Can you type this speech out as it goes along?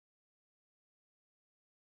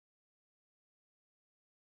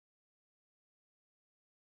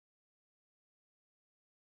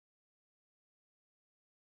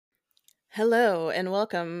Hello, and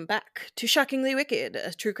welcome back to Shockingly Wicked,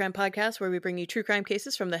 a true crime podcast where we bring you true crime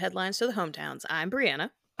cases from the headlines to the hometowns. I'm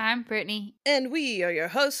Brianna. I'm Brittany. And we are your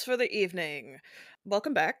hosts for the evening.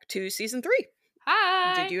 Welcome back to Season 3.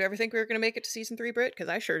 Hi! Did you ever think we were going to make it to Season 3, Britt? Because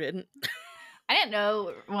I sure didn't. I didn't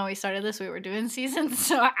know when we started this we were doing seasons,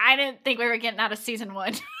 so I didn't think we were getting out of Season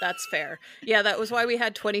 1. That's fair. Yeah, that was why we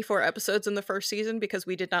had 24 episodes in the first season, because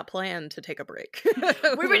we did not plan to take a break.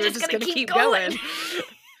 We were just going to keep going.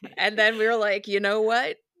 And then we were like, you know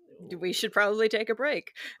what? We should probably take a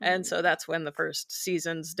break. And so that's when the first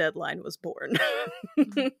season's deadline was born.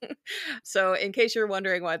 So in case you're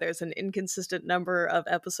wondering why there's an inconsistent number of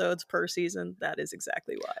episodes per season, that is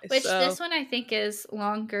exactly why. Which this one I think is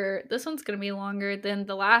longer. This one's going to be longer than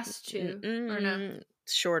the last two. Or no?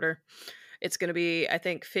 Shorter. It's going to be, I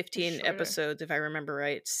think, 15 episodes, if I remember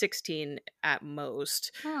right, 16 at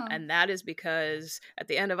most. Oh. And that is because at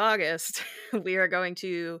the end of August, we are going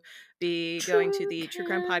to be going to the True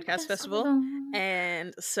Crime Podcast Festival.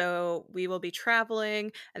 And so we will be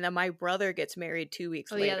traveling. And then my brother gets married 2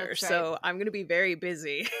 weeks later. Yeah, that's right. So I'm going to be very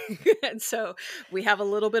busy. And so we have a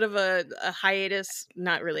little bit of a hiatus.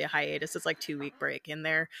 Not really a hiatus. It's like 2-week break in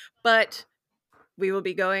there. But we will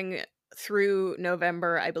be going through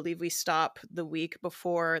November. I believe we stop the week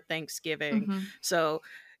before Thanksgiving. Mm-hmm. So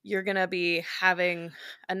you're going to be having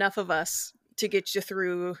enough of us to get you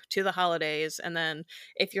through to the holidays. And then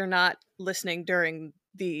if you're not listening during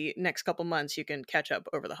the next couple months, you can catch up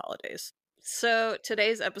over the holidays. So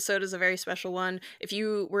today's episode is a very special one. If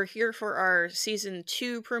you were here for our season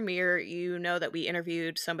 2 premiere, you know that we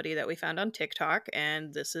interviewed somebody that we found on TikTok,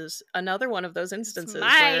 and this is another one of those instances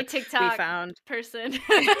my TikTok we found person.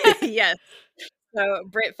 Yes. So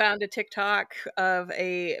Britt found a TikTok of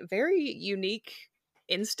a very unique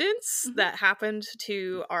instance that happened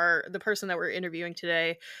to the person that we're interviewing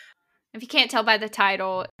today. If you can't tell by the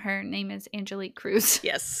title, her name is Angelique Cruz.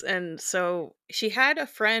 Yes, and so she had a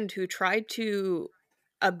friend who tried to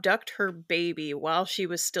abduct her baby while she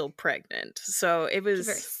was still pregnant. So it was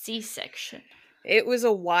a C-section. It was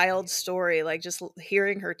a wild story. Like, just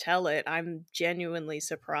hearing her tell it, I'm genuinely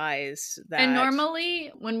surprised that... And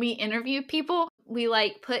normally, when we interview people, we,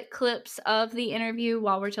 put clips of the interview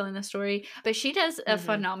while we're telling the story. But she does a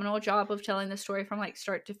phenomenal job of telling the story from,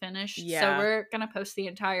 start to finish. Yeah. So we're going to post the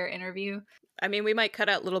entire interview. I mean, we might cut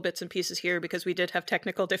out little bits and pieces here because we did have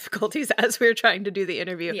technical difficulties as we were trying to do the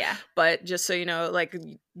interview. Yeah. But just so you know,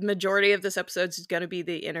 majority of this episode is going to be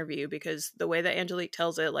the interview, because the way that Angelique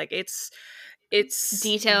tells it, it's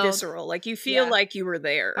detailed, visceral. You feel like you were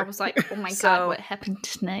there. I was like, oh my God, what happened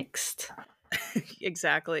next?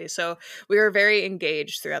 Exactly. So we were very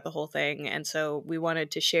engaged throughout the whole thing. And so we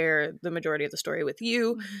wanted to share the majority of the story with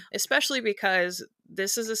you, especially because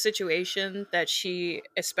this is a situation that she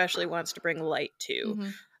especially wants to bring light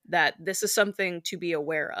to, that this is something to be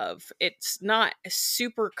aware of. It's not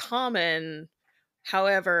super common.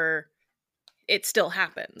 However, it still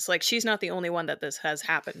happens. She's not the only one that this has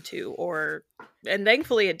happened to, and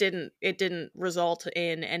thankfully it didn't result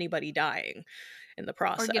in anybody dying in the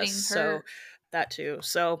process. Or getting hurt. So that too.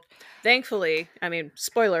 So thankfully, I mean,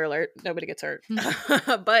 spoiler alert, nobody gets hurt.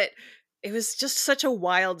 But it was just such a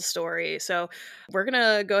wild story. So we're going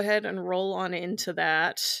to go ahead and roll on into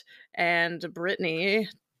that. And Brittany,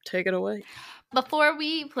 take it away. Before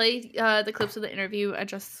we play the clips of the interview, I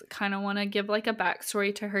just kind of want to give a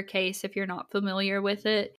backstory to her case if you're not familiar with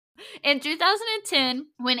it. In 2010,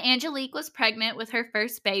 when Angelique was pregnant with her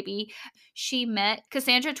first baby, she met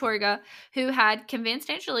Cassandra Torga, who had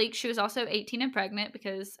convinced Angelique she was also 18 and pregnant,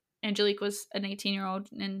 because Angelique was an 18-year-old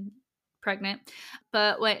and pregnant.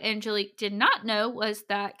 But what Angelique did not know was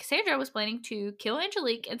that Cassandra was planning to kill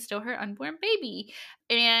Angelique and steal her unborn baby.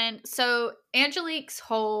 And so Angelique's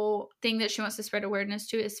whole thing that she wants to spread awareness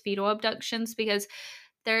to is fetal abductions, because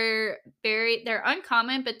they're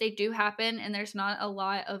uncommon, but they do happen, and there's not a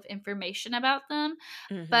lot of information about them.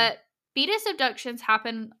 But fetus abductions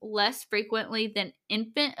happen less frequently than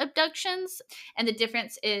infant abductions. And the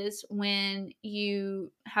difference is when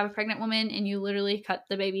you have a pregnant woman and you literally cut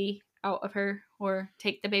the baby out of her, or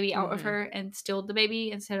take the baby out of her and steal the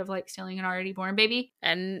baby instead of stealing an already born baby.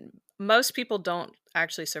 And most people don't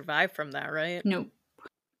actually survive from that, right? No.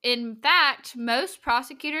 In fact, most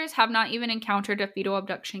prosecutors have not even encountered a fetal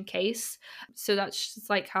abduction case. So that's just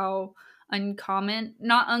how uncommon,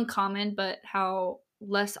 not uncommon, but how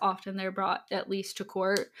less often they're brought at least to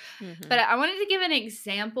court. But I wanted to give an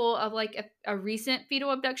example of a recent fetal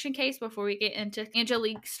abduction case before we get into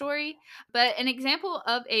Angelique's story. But an example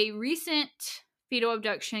of a recent fetal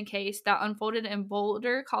abduction case that unfolded in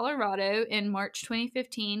Boulder, Colorado in March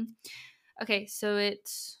 2015. Okay, so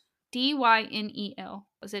it's Dynel.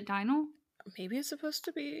 Was it Dynel? Maybe it's supposed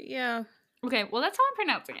to be, yeah. Okay, well, that's how I'm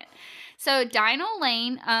pronouncing it. So, Dinah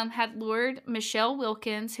Lane had lured Michelle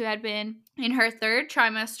Wilkins, who had been in her 3rd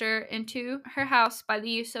trimester, into her house by the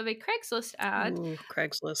use of a Craigslist ad. Ooh,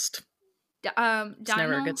 Craigslist. It's never a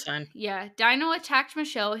Dinah, good sign. yeah, Dinah attacked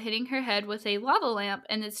Michelle, hitting her head with a lava lamp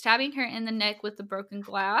and then stabbing her in the neck with the broken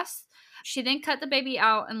glass. She then cut the baby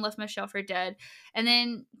out and left Michelle for dead. And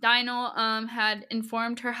then Dinah had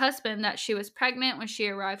informed her husband that she was pregnant when she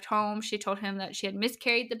arrived home. She told him that she had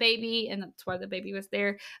miscarried the baby, and that's why the baby was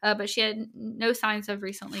there. But she had no signs of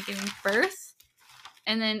recently giving birth.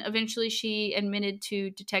 And then eventually she admitted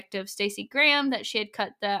to Detective Stacy Graham that she had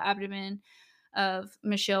cut the abdomen of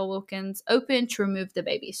Michelle Wilkins open to remove the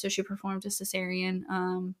baby. So she performed a cesarean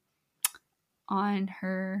on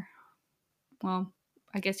her, well,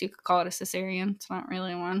 I guess you could call it a cesarean. It's not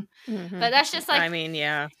really one. Mm-hmm. But that's just like, I mean,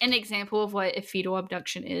 yeah, an example of what a fetal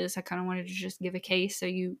abduction is. I kind of wanted to just give a case so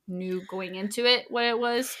you knew going into it what it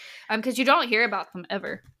was. Because you don't hear about them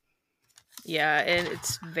ever. Yeah, and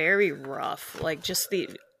it's very rough. Like, just the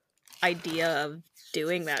idea of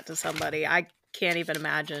doing that to somebody, I can't even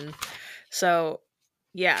imagine. So,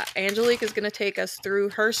 yeah, Angelique is going to take us through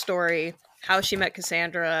her story, how she met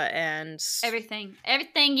Cassandra, and everything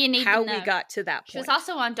you need how to know. we got to that point. She was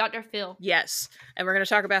also on Dr. Phil. Yes, and we're going to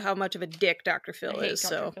talk about how much of a dick Dr. Phil is.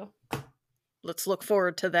 Dr. Phil. Let's look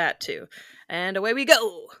forward to that too. And away we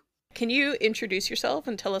go. Can you introduce yourself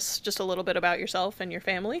and tell us just a little bit about yourself and your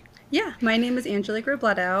family? Yeah, my name is Angelique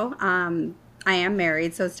Robledo. I am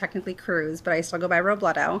married, so it's technically Cruz, but I still go by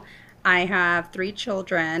Robledo. I have 3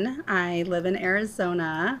 children. I live in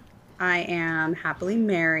Arizona. I am happily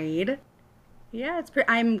married. Yeah,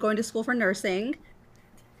 I'm going to school for nursing.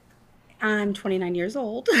 I'm 29 years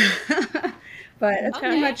old. But that's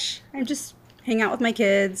pretty much, I'm just hang out with my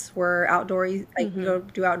kids. We're outdoorsy, like we go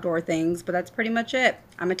do outdoor things, but that's pretty much it.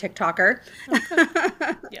 I'm a TikToker.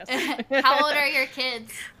 Okay. Yes. How old are your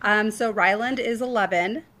kids? So Ryland is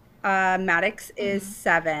 11, Maddox is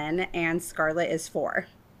 7, and Scarlett is 4.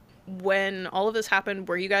 When all of this happened,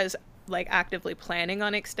 were you guys like actively planning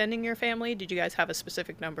on extending your family? Did you guys have a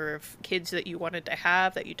specific number of kids that you wanted to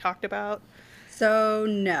have that you talked about? So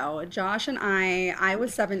no, Josh and I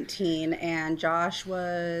was 17 and Josh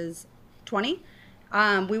was 20.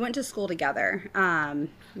 We went to school together.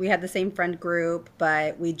 We had the same friend group,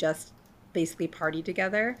 but we just basically partied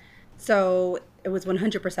together. So it was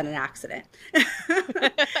 100% an accident.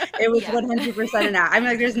 It was 100% an accident. I mean,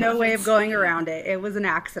 like, there's no way of going around it. It was an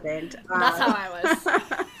accident. That's how I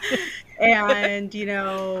was. And,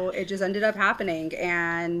 it just ended up happening.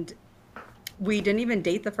 And we didn't even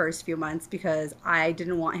date the first few months because I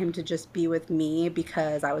didn't want him to just be with me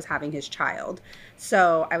because I was having his child.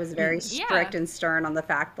 So I was very strict and stern on the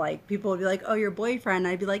fact, like, people would be like, oh, your boyfriend.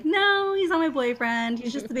 I'd be like, no, he's not my boyfriend.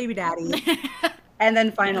 He's just the baby daddy. And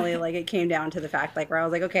then finally, like, it came down to the fact, like, where I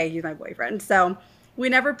was like, okay, he's my boyfriend. So we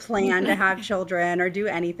never planned to have children or do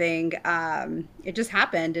anything. It just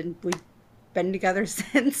happened, and we've been together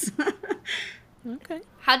since. Okay.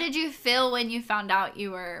 How did you feel when you found out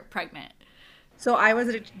you were pregnant? So I was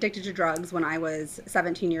addicted to drugs when I was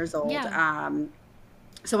 17 years old. Yeah.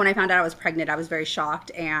 So when I found out I was pregnant, I was very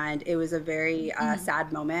shocked, and it was a very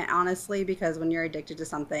sad moment, honestly, because when you're addicted to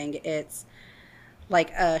something, it's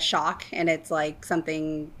like a shock, and it's like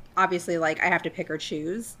something, obviously, like I have to pick or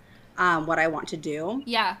choose what I want to do.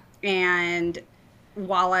 Yeah. And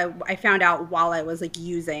while I found out while I was like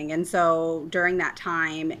using, and so during that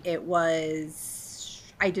time,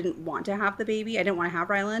 I didn't want to have the baby. I didn't want to have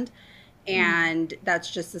Ryland. And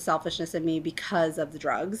that's just the selfishness of me because of the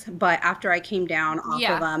drugs. But after I came down off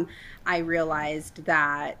of them, I realized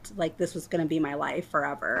that like this was going to be my life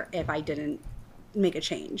forever if I didn't make a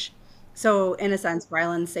change. So in a sense,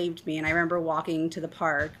 Ryland saved me. And I remember walking to the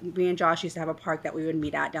park. Me and Josh used to have a park that we would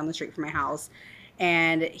meet at down the street from my house.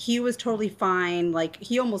 And he was totally fine. Like,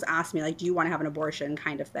 he almost asked me, like, do you want to have an abortion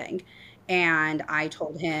kind of thing? And I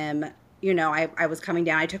told him, I was coming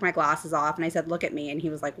down. I took my glasses off and I said, look at me. And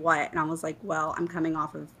he was like, what? And I was like, well, I'm coming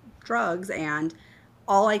off of drugs and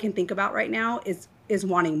all I can think about right now is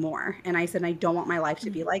wanting more. And I said, I don't want my life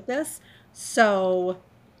to be like this. So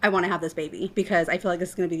I want to have this baby because I feel like this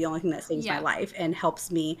is going to be the only thing that saves my life and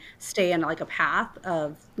helps me stay in like a path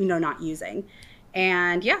of, not using.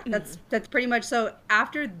 And that's pretty much. So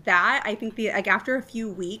after that, I think after a few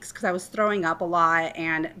weeks, because I was throwing up a lot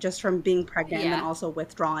and just from being pregnant and then also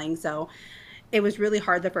withdrawing. So it was really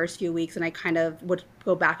hard the first few weeks, and I kind of would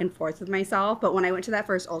go back and forth with myself. But when I went to that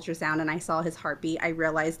first ultrasound and I saw his heartbeat, I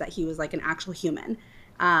realized that he was like an actual human.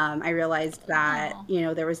 I realized that,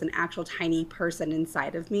 there was an actual tiny person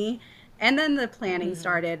inside of me. And then the planning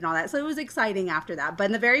started and all that. So it was exciting after that. But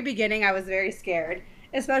in the very beginning, I was very scared,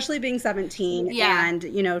 especially being 17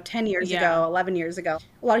 and, 10 years ago, 11 years ago,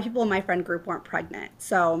 a lot of people in my friend group weren't pregnant.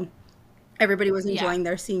 So everybody was enjoying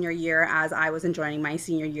their senior year as I was enjoying my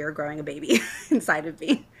senior year growing a baby inside of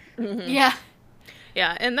me. Yeah.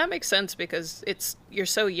 Yeah, and that makes sense because you're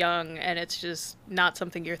so young and it's just not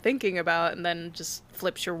something you're thinking about, and then just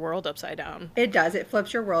flips your world upside down. It does. It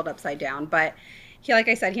flips your world upside down. But like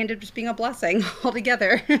I said, he ended up just being a blessing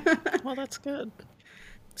altogether. Well, that's good.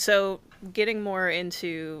 So getting more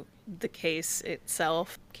into the case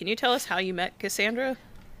itself, can you tell us how you met Cassandra?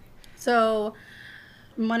 So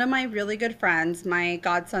one of my really good friends, my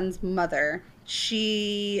godson's mother,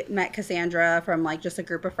 she met Cassandra from like just a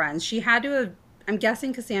group of friends. She had to have, I'm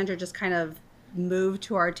guessing Cassandra just kind of moved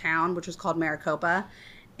to our town, which was called Maricopa,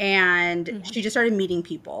 and she just started meeting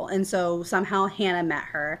people. And so somehow Hannah met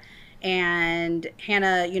her. And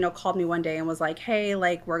Hannah, called me one day and was like, hey,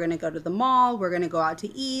 like, we're going to go to the mall. We're going to go out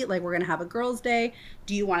to eat. Like, we're going to have a girls' day.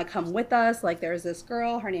 Do you want to come with us? Like, there's this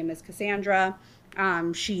girl. Her name is Cassandra.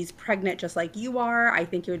 She's pregnant just like you are. I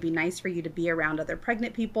think it would be nice for you to be around other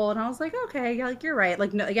pregnant people. And I was like, okay, like, you're right.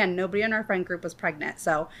 Like, no, again, nobody in our friend group was pregnant.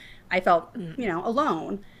 So I felt,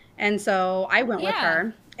 alone. And so I went with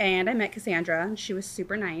her and I met Cassandra. She was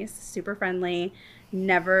super nice, super friendly.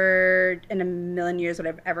 Never in a million years would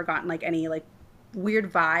I've ever gotten like any like weird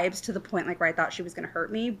vibes to the point like where I thought she was going to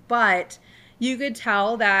hurt me. But you could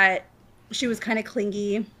tell that she was kind of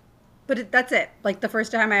clingy. But that's it. Like the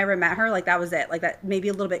first time I ever met her, like that was it. Like that, maybe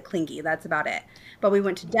a little bit clingy. That's about it. But we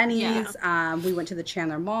went to Denny's. We went to the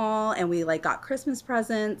Chandler Mall and we like got Christmas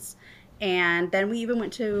presents. And then we even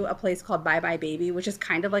went to a place called Bye Bye Baby, which is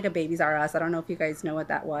kind of like a Babies R Us. I don't know if you guys know what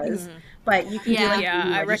that was, but you can do like baby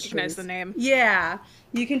I recognize the name. Yeah,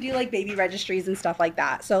 you can do like baby registries and stuff like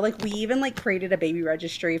that. So like we even like created a baby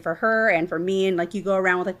registry for her and for me, and like you go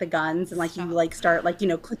around with like the guns and like you like start like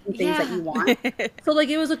clicking things that you want. So like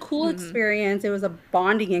it was a cool experience. It was a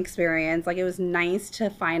bonding experience. Like it was nice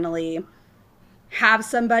to finally have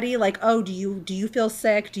somebody like, oh, do you feel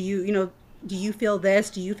sick? Do you do you feel this?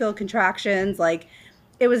 Do you feel contractions? Like,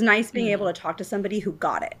 it was nice being able to talk to somebody who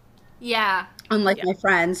got it. Yeah. Unlike my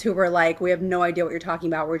friends who were like, we have no idea what you're talking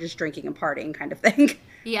about. We're just drinking and partying kind of thing.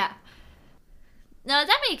 Yeah. No,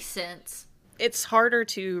 that makes sense. It's harder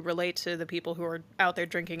to relate to the people who are out there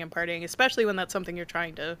drinking and partying, especially when that's something you're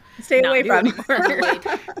trying to stay away from.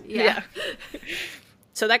 Yeah.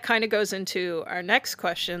 So that kind of goes into our next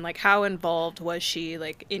question, like how involved was she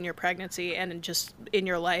like in your pregnancy and just in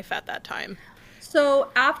your life at that time? So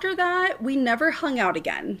after that, we never hung out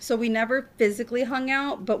again. So we never physically hung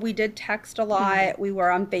out, but we did text a lot. We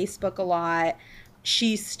were on Facebook a lot.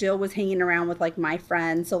 She still was hanging around with like my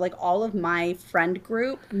friends. So like all of my friend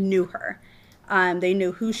group knew her. They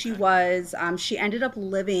knew who she was. She ended up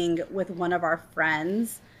living with one of our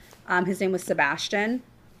friends. His name was Sebastian.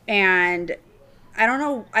 And I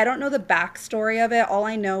don't know the backstory of it. All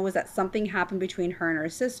I know was that something happened between her and her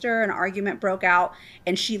sister. An argument broke out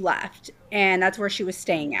and she left. And that's where she was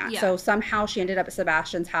staying at. So somehow she ended up at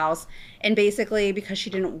Sebastian's house. And basically because she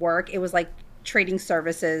didn't work, it was like trading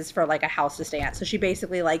services for like a house to stay at. So she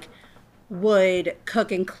basically like would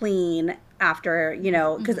cook and clean after,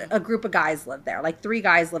 because a group of guys lived there. Like 3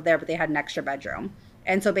 guys lived there, but they had an extra bedroom.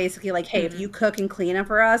 And so basically like, hey, if you cook and clean it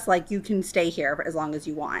for us, like you can stay here for as long as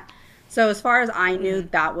you want. So as far as I knew,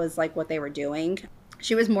 that was like what they were doing.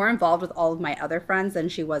 She was more involved with all of my other friends than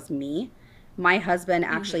she was me. My husband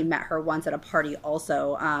actually met her once at a party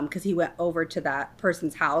also, because he went over to that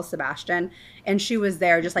person's house, Sebastian, and she was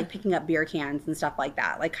there just like picking up beer cans and stuff like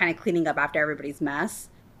that, like kind of cleaning up after everybody's mess.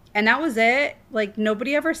 And that was it. Like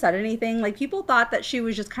nobody ever said anything. Like people thought that she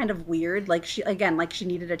was just kind of weird. Like she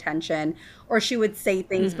needed attention or she would say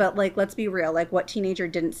things. But like, let's be real. Like what teenager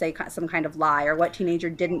didn't say some kind of lie or what teenager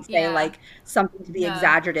didn't say like something to be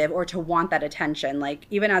exaggerative or to want that attention. Like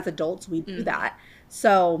even as adults, we do that.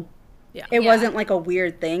 So it wasn't like a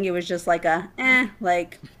weird thing. It was just like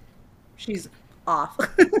like she's off.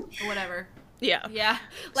 Whatever. Yeah. Yeah.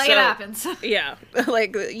 Like it happens. Yeah.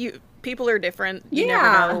 Like people are different. You never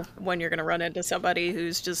know when you're going to run into somebody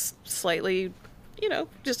who's just slightly,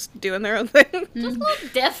 just doing their own thing. Just a little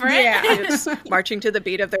different. Yeah. Just marching to the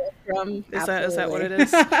beat of their drum. Is that what it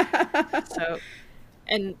is?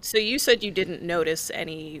 So you said you didn't notice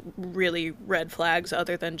any really red flags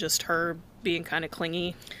other than just her being kind of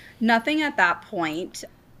clingy? Nothing at that point.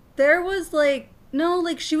 There was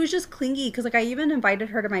she was just clingy because like I even invited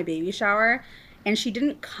her to my baby shower and she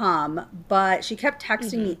didn't come, but she kept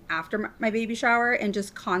texting me after my baby shower and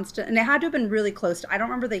just and it had to have been really close to, I don't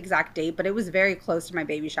remember the exact date, but it was very close to my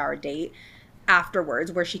baby shower date,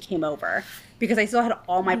 afterwards where she came over, because I still had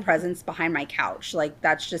all my presents behind my couch. Like,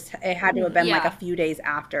 that's just, it had to have been like a few days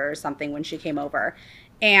after or something when she came over.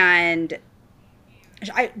 And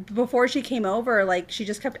before she came over, like, she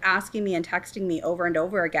just kept asking me and texting me over and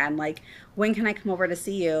over again, like, when can I come over to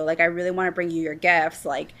see you? Like, I really want to bring you your gifts.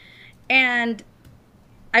 Like, and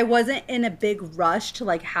I wasn't in a big rush to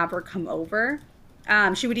like have her come over.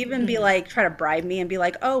 She would even be like, try to bribe me and be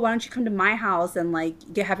like, oh, why don't you come to my house and like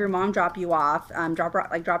have your mom drop you off,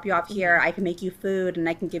 drop you off here. I can make you food and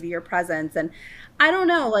I can give you your presents. And I don't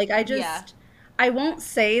know, like, I won't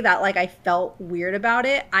say that like I felt weird about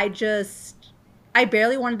it. I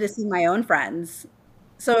barely wanted to see my own friends.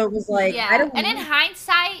 So it was like, I don't know. And in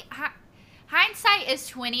hindsight is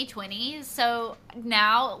 2020. So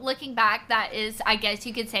now looking back, that is, I guess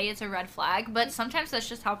you could say it's a red flag, but sometimes that's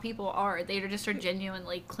just how people are. They just are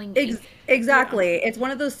genuinely clingy. Exactly. Yeah. It's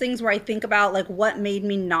one of those things where I think about like what made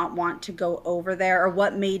me not want to go over there, or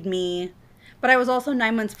what made me, but I was also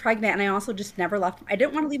 9 months pregnant, and I also just never left. I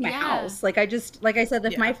didn't want to leave my house. Like, like I said,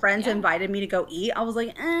 if my friends invited me to go eat, I was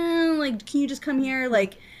like, like, can you just come here?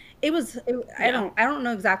 Like, I don't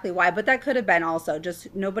know exactly why, but that could have been also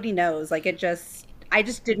just, nobody knows. Like, I just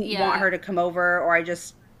didn't want her to come over, or I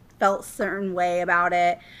just felt a certain way about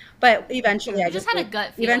it. But eventually I just had a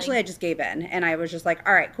gut feeling. Eventually I just gave in, and I was just like,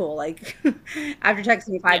 all right, cool. Like, after texting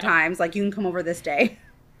me 5 times, like, you can come over this day.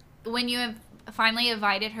 When you have finally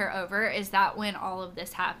invited her over, is that when all of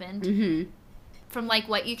this happened? From like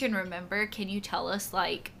what you can remember, can you tell us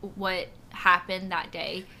like what happened that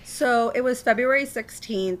day? So it was February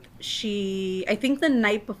 16th. I think the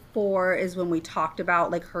night before is when we talked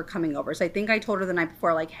about like her coming over. So I think I told her the night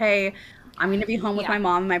before, like, hey, I'm going to be home with my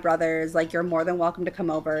mom and my brothers. Like, you're more than welcome to come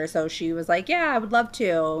over. So she was like, yeah, I would love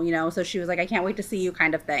to, you know. So she was like, I can't wait to see you,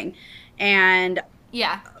 kind of thing. And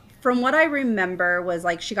from what I remember was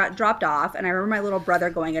like she got dropped off, and I remember my little brother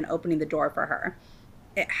going and opening the door for her.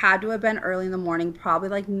 It had to have been early in the morning, probably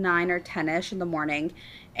like 9 or 10-ish in the morning.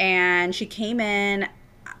 And she came in.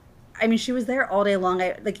 I mean, she was there all day long.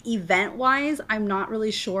 Like, event-wise, I'm not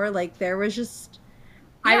really sure. Like, there was just...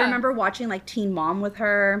 I remember watching, like, Teen Mom with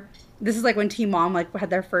her. This is, like, when Teen Mom, like, had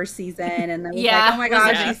their first season. And then was like, oh, my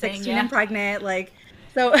gosh, she's 16 and pregnant. Like,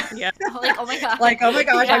 so... like, oh, my gosh. Like, oh, my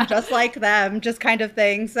gosh, I'm just like them, just kind of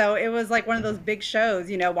thing. So it was, like, one of those big shows,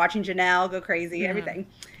 you know, watching Janelle go crazy, everything.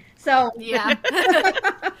 So so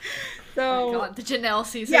oh God, the Janelle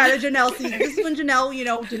season. Yeah, the Janelle season. This is when Janelle, you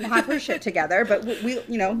know, didn't have her shit together, but we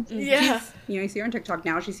you know, you see her on TikTok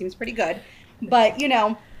now. She seems pretty good, but you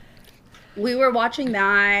know, we were watching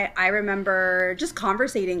that. I remember just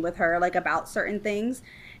conversating with her like about certain things,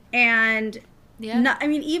 and I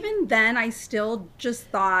mean, even then, I still just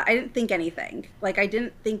thought, I didn't think anything. Like, I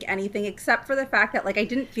didn't think anything except for the fact that, like, I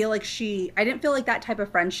didn't feel like that type of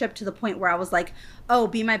friendship to the point where I was like, oh,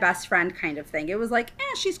 be my best friend kind of thing. It was like,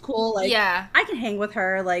 she's cool. Like, I can hang with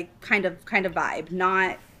her, like, kind of vibe.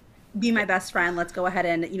 Not be my best friend. Let's go ahead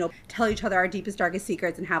and, you know, tell each other our deepest, darkest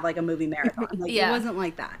secrets and have, like, a movie marathon. Like, it wasn't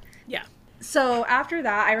like that. Yeah. So after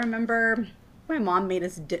that, I remember my mom made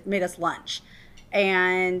us lunch.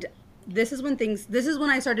 And... This is when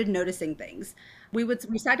I started noticing things. We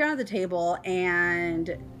sat down at the table,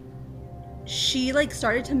 and she like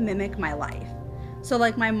started to mimic my life. So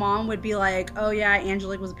like my mom would be like, oh yeah,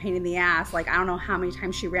 Angelique was a pain in the ass. Like, I don't know how many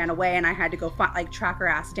times she ran away and I had to go track her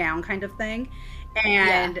ass down, kind of thing.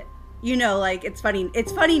 And you know, like, it's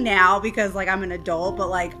funny now because like I'm an adult, but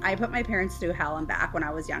like I put my parents through hell and back when I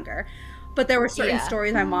was younger. But there were certain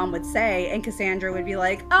stories my mom would say, and Cassandra would be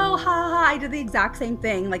like, oh, ha, ha, I did the exact same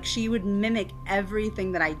thing. Like, she would mimic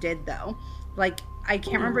everything that I did, though. Like, I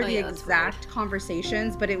can't remember the exact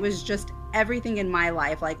conversations, but it was just everything in my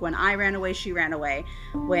life. Like, when I ran away, she ran away.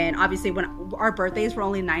 When our birthdays were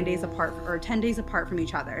only 9 days apart, or 10 days apart from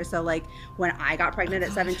each other. So, like, when I got pregnant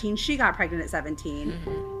at 17, she got pregnant at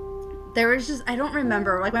 17. There was just, I don't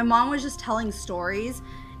remember. Like, my mom was just telling stories,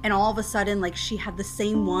 and all of a sudden, like, she had the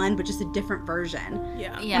same one, but just a different version.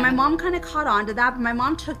 Yeah. And my mom kind of caught on to that, but my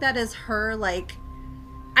mom took that as her, like...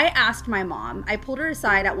 I asked my mom. I pulled her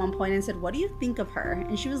aside at one point and said, what do you think of her?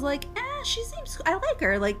 And she was like, I like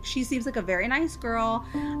her. Like, she seems like a very nice girl.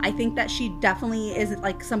 I think that she definitely isn't,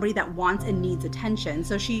 like, somebody that wants and needs attention.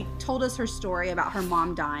 So she told us her story about her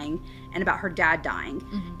mom dying and about her dad dying.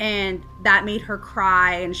 And that made her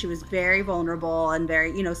cry, and she was very vulnerable and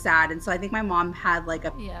very, you know, sad. And so I think my mom had, like,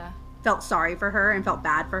 felt sorry for her and felt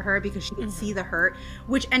bad for her because she could see the hurt,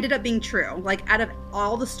 which ended up being true. Like, out of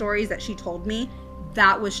all the stories that she told me,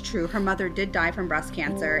 that was true. Her mother did die from breast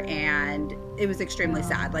cancer, and it was extremely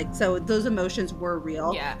sad. Like, so those emotions were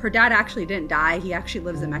real. Yeah. Her dad actually didn't die. He actually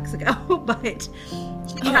lives in Mexico, but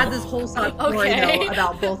he had this whole story though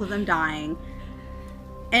about both of them dying.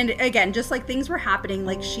 And again, just like things were happening,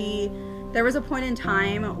 like there was a point in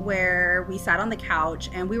time where we sat on the couch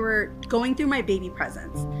and we were going through my baby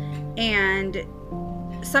presents, and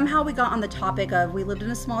somehow we got on the topic of, we lived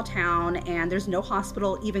in a small town and there's no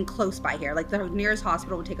hospital even close by here. Like, the nearest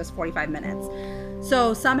hospital would take us 45 minutes.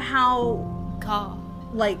 So somehow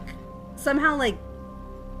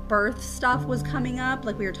birth stuff was coming up.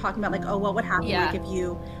 Like, we were talking about, like, oh, what would happen like if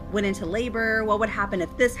you went into labor? What would happen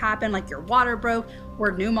if this happened? Like, your water broke.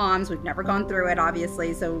 We're new moms. We've never gone through it,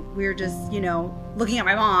 obviously. So we were just, looking at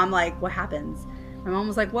my mom, like, what happens? My mom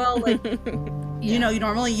was like, well, like, you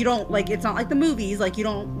don't, like, it's not like the movies. Like, you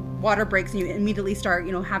don't, water breaks and you immediately start,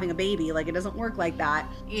 having a baby. Like, it doesn't work like that.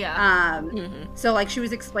 Yeah. So, like, she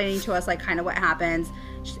was explaining to us, like, kind of what happens.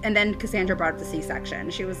 And then Cassandra brought up the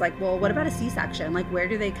C-section. She was like, well, what about a C-section? Like, where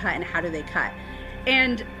do they cut and how do they cut?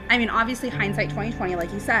 And, I mean, obviously, hindsight 2020,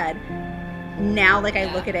 like you said, now, like,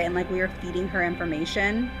 I look at it and, like, we were feeding her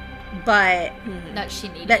information, but that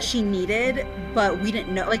she needed, but we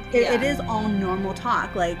didn't know. Like, it is all normal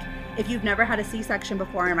talk. Like, if you've never had a C-section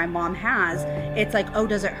before, and my mom has, it's like, oh,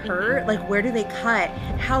 does it hurt? Like, where do they cut?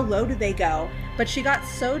 How low do they go? But she got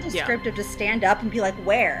so descriptive to stand up and be like,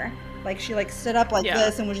 where? Like, she, like, stood up like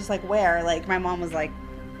this and was just like, where? Like, my mom was like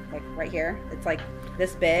right here. It's like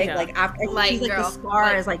this big. Like, after, like, she's like, girl, the scar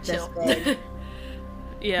like, is like chill. this big.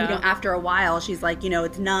 Yeah. After a while, she's like,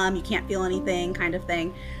 it's numb, you can't feel anything, kind of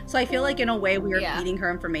thing. So I feel like, in a way, we were feeding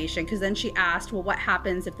her information, because then she asked, well, what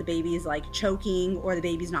happens if the baby is, like, choking or the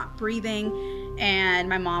baby's not breathing? And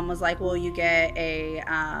my mom was like, well, you get a,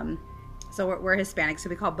 so we're Hispanic, so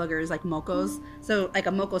we call boogers, like, mocos. So, like,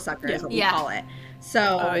 a moco sucker is what we call it.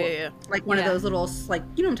 So, like, one of those little, like,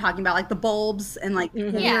 you know what I'm talking about, like, the bulbs, and, like, we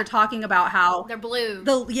were talking about how... They're blue.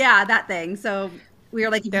 That thing. So... we were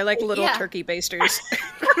like, they're like little turkey basters.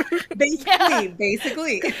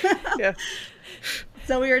 basically. Yeah.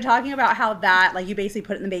 So we were talking about how that, like, you basically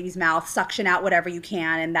put it in the baby's mouth, suction out whatever you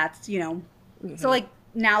can, and that's, So, like,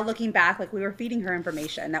 now looking back, like, we were feeding her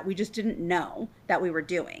information that we just didn't know that we were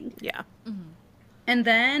doing. Yeah. And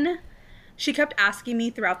then she kept asking me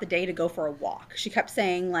throughout the day to go for a walk. She kept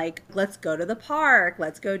saying, like, let's go to the park,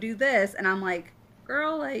 let's go do this. And I'm like,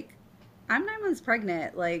 girl, like, I'm 9 months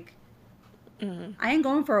pregnant, like... I ain't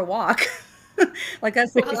going for a walk. Like,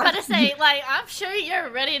 that's... I was about to say, like, I'm sure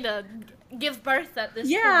you're ready to give birth at this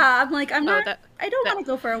point. I'm like, I'm not... I don't want to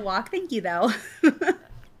go for a walk. Thank you, though.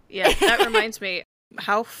 Yeah, that reminds me.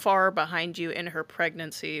 How far behind you in her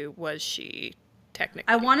pregnancy was she,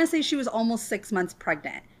 technically? I want to say she was almost 6 months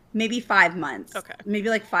pregnant. Maybe 5 months. Okay. Maybe,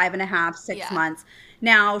 like, 5.5, 6 months.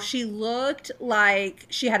 Now, she looked like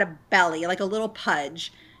she had a belly, like a little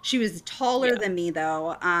pudge. She was taller than me,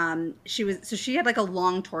 though. She had, like, a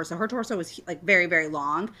long torso. Her torso was, like, very, very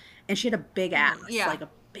long. And she had a big ass, like a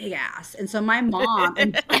big ass. And so my mom,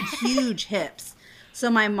 and huge hips. So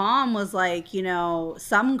my mom was like,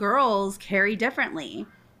 some girls carry differently.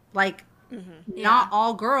 Like, not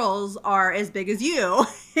all girls are as big as you,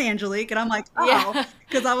 Angelique. And I'm like, oh.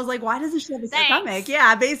 Because I was like, why doesn't she have a stomach?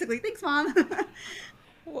 Yeah, basically. Thanks, Mom.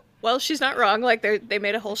 Well, she's not wrong. Like, they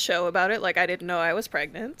made a whole show about it. Like, I didn't know I was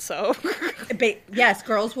pregnant, so... Yes,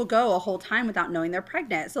 girls will go a whole time without knowing they're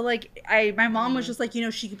pregnant. So, like, my mom was just like,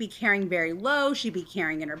 she could be carrying very low. She'd be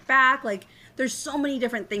carrying in her back. Like, there's so many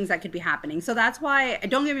different things that could be happening. So that's why,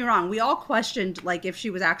 don't get me wrong, we all questioned, like, if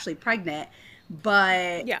she was actually pregnant.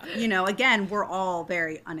 But, again, we're all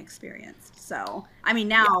very unexperienced. So, I mean,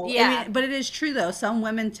 now... but it is true, though. Some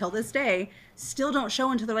women, till this day... still don't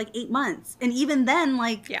show until they're like 8 months, and even then,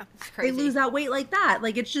 like, they lose that weight like that.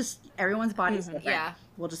 Like, it's just everyone's body's different.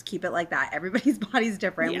 We'll just keep it like that. Everybody's body's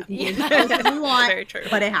different. We can do what we want. Very true.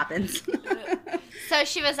 But it happens. So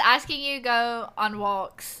she was asking you to go on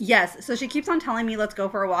walks. Yes. So she keeps on telling me, let's go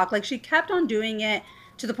for a walk. Like, she kept on doing it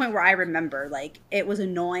to the point where I remember, like, it was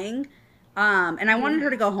annoying. And I wanted her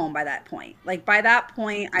to go home by that point. Like, by that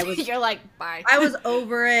point, I was... You're like, bye. I was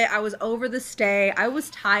over it. I was over the stay. I was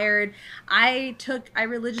tired. I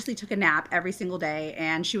religiously took a nap every single day,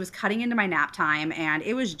 and she was cutting into my nap time, and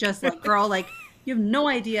it was just like, girl, like, you have no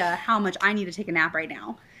idea how much I need to take a nap right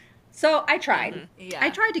now. So I tried. I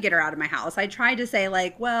tried to get her out of my house. I tried to say,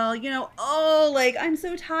 like, well, like, I'm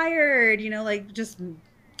so tired, like, just...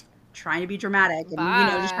 trying to be dramatic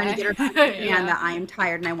and just trying to get her to understand that I am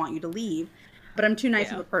tired and I want you to leave, but I'm too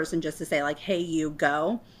nice of a person just to say, like, hey, you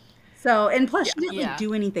go. So, and plus she didn't like,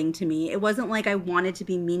 do anything to me. It wasn't like I wanted to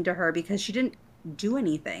be mean to her because she didn't do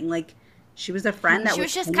anything. Like, She was a friend that she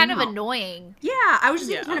was just kind of annoying. Yeah, I was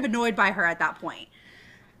just kind of annoyed by her at that point.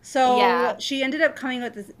 So she ended up coming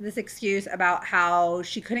with this excuse about how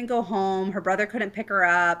she couldn't go home. Her brother couldn't pick her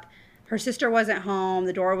up. Her sister wasn't home.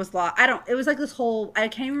 The door was locked. It was like this whole, I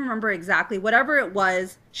can't even remember exactly. Whatever it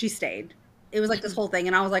was, she stayed. It was like this whole thing.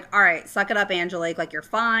 And I was like, all right, suck it up, Angelique. Like, you're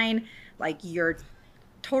fine. Like, you're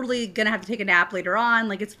totally going to have to take a nap later on.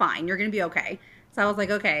 Like, it's fine. You're going to be okay. So I was like,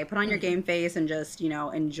 okay, put on your game face and just,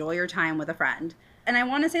 enjoy your time with a friend. And I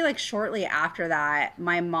want to say, like, shortly after that,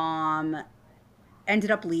 my mom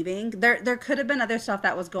ended up leaving. There could have been other stuff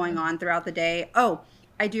that was going on throughout the day. Oh,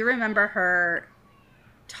 I do remember her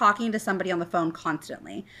talking to somebody on the phone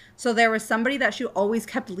constantly. So there was somebody that she always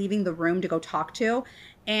kept leaving the room to go talk to.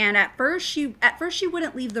 And at first she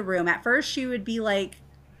wouldn't leave the room. At first she would be like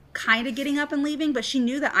kind of getting up and leaving, but she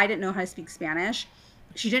knew that I didn't know how to speak Spanish.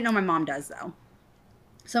 She didn't know my mom does though.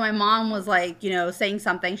 So my mom was like, saying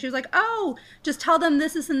something. She was like, oh, just tell them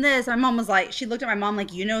this, this, and this. My mom was like, she looked at my mom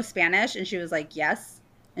like, you know Spanish? And she was like, yes.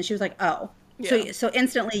 And she was like, oh. Yeah. So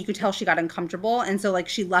instantly you could tell she got uncomfortable. And so like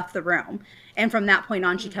she left the room. And from that point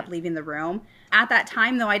on, she kept leaving the room. At that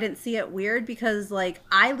time, though, I didn't see it weird because like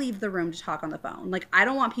I leave the room to talk on the phone. Like I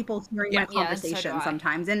don't want people hearing my conversation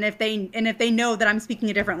sometimes. And if they know that I'm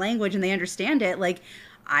speaking a different language and they understand it, like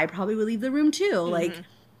I probably would leave the room too. Like.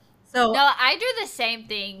 So, no, I do the same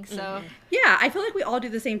thing, so. Yeah, I feel like we all do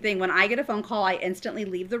the same thing. When I get a phone call, I instantly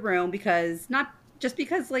leave the room because, not just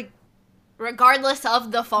because, like. Regardless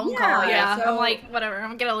of the phone call, So, I'm like, whatever,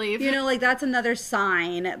 I'm gonna leave. Like, that's another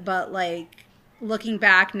sign, but, like, looking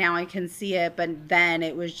back now, I can see it, but then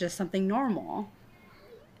it was just something normal.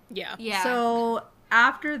 Yeah. So,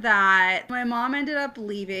 after that, my mom ended up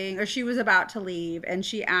leaving, or she was about to leave, and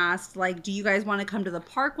she asked, like, do you guys want to come to the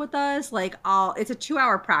park with us? Like, it's a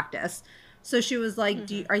 2-hour practice. So she was like,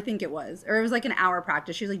 I think it was like an hour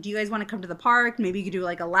practice. She was like, do you guys want to come to the park? Maybe you could do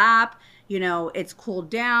like a lap. It's cooled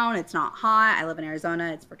down. It's not hot. I live in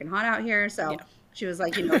Arizona. It's freaking hot out here. So she was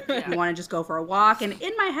like, you want to just go for a walk? And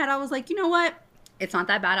in my head, I was like, you know what? It's not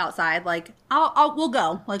that bad outside. Like, we'll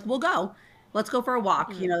go. Like, we'll go. Let's go for a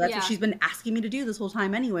walk. That's what she's been asking me to do this whole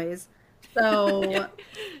time anyways. So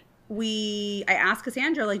I asked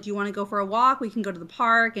Cassandra, like, do you want to go for a walk? We can go to the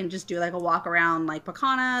park and just do like a walk around like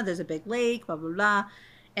Pacana. There's a big lake, blah, blah, blah.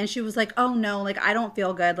 And she was like, oh no, like, I don't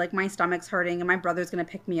feel good. Like my stomach's hurting and my brother's going to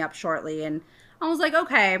pick me up shortly. And I was like,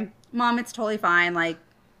 okay, Mom, it's totally fine. Like,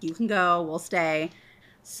 you can go, we'll stay.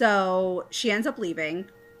 So she ends up leaving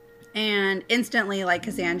and instantly like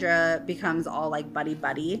Cassandra becomes all like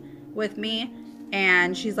buddy with me.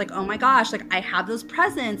 And she's like, oh my gosh, like I have those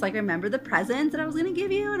presents. Like, remember the presents that I was going to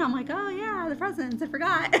give you? And I'm like, oh yeah, the presents. I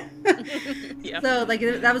forgot. So like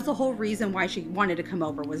that was the whole reason why she wanted to come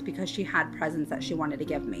over, was because she had presents that she wanted to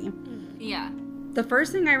give me. Yeah. The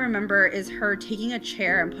first thing I remember is her taking a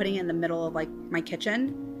chair and putting it in the middle of like my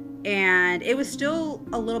kitchen. And it was still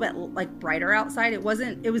a little bit like brighter outside. It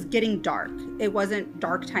was getting dark. It wasn't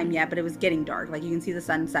dark time yet, but it was getting dark. Like you can see the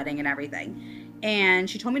sun setting and everything. And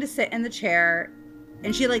she told me to sit in the chair,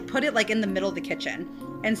 and she like put it like in the middle of the kitchen.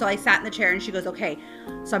 And so I sat in the chair, and she goes, okay,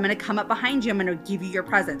 so I'm going to come up behind you. I'm going to give you your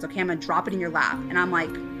presents. Okay. I'm going to drop it in your lap. And I'm like,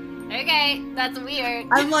 okay, that's weird.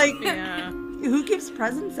 I'm like, who gives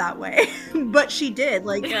presents that way? But she did.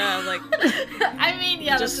 Like, I mean,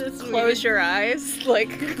 just close your eyes. Like,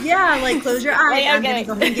 like close your eyes. I'm going to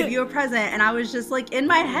go ahead and give you a present. And I was just like, in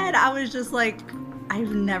my head, I was just like,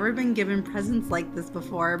 I've never been given presents like this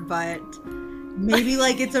before, but maybe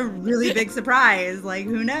like it's a really big surprise. Like,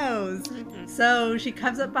 who knows? So she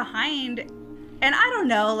comes up behind, and I don't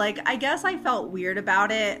know, like, I guess I felt weird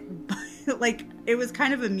about it, but like it was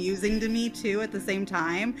kind of amusing to me too at the same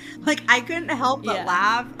time. Like, I couldn't help but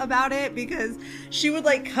laugh about it because she would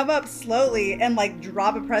like come up slowly and like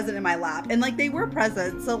drop a present in my lap, and like they were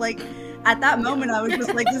presents. So like at that moment I was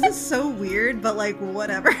just like, this is so weird, but like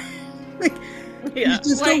whatever. Like, she's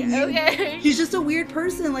just like, she's just a weird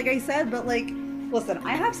person, like I said. But like, listen,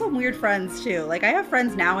 I have some weird friends too. Like, I have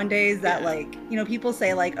friends nowadays that like, people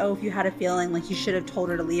say like, oh, if you had a feeling, like you should have told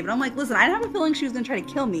her to leave. And I'm like, listen, I didn't have a feeling she was gonna try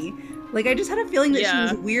to kill me. Like, I just had a feeling that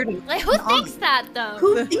she was weird. And like, who thinks that though?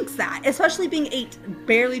 Who thinks that? Especially being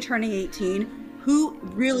barely turning 18. Who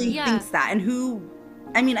really thinks that? And who?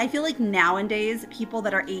 I mean, I feel like nowadays, people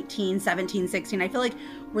that are 18, 17, 16, I feel like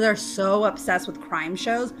We're so obsessed with crime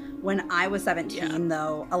shows. When I was 17,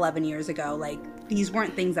 though, 11 years ago, like, these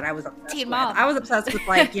weren't things that I was obsessed Teen with. Mom. I was obsessed with,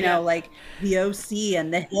 like, you know, like the OC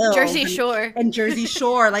and the Hills. Jersey Shore. And Jersey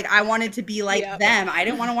Shore. Like, I wanted to be like them. I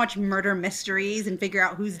didn't want to watch murder mysteries and figure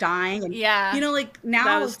out who's dying. And, you know, like, now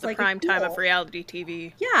that was it's the like prime time of reality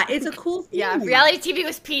TV. Yeah, it's a cool thing. Yeah, reality TV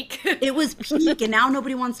was peak. It was peak, and now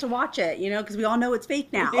nobody wants to watch it, you know, because we all know it's fake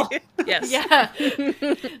now. Yes. Yeah.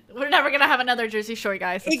 We're never going to have another Jersey Shore,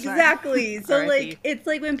 guys. Exactly. So, like, it's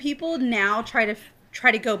like when people now try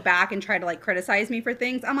to go back and try to, like, criticize me for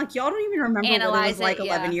things, I'm like, y'all don't even remember what it was like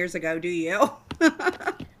 11 years ago, do you?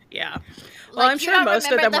 Yeah. Well, like, I'm sure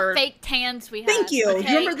most of them were fake tans we had. Thank you. Okay?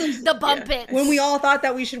 Do you remember the bump its? When we all thought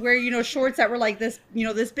that we should wear, you know, shorts that were like this, you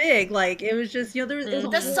know, this big. Like, it was just, you know, there was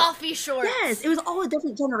the Sofie shorts. Yes, it was all a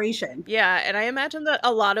different generation. Yeah, and I imagine that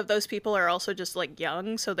a lot of those people are also just, like,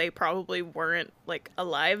 young, so they probably weren't, like,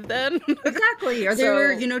 alive then. Exactly. Or they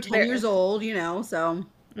were, you know, 10 years old, you know, so.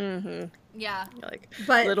 Mm-hmm. Yeah. Like,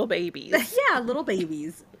 but little babies. Yeah, little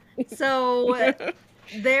babies. So,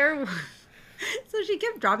 there... So she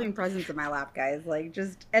kept dropping presents in my lap, guys. Like,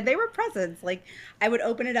 just, and they were presents. Like, I would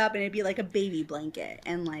open it up and it'd be like a baby blanket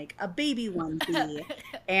and like a baby onesie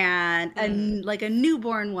and like a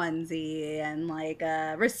newborn onesie and like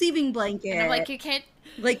a receiving blanket. And I'm like, you can't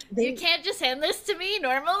just hand this to me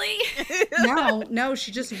normally. No,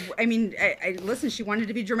 she just, I mean, I listen, she wanted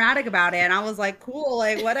to be dramatic about it. And I was like, cool,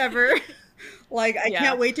 like, whatever. Like, I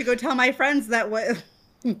can't wait to go tell my friends that what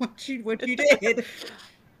you did.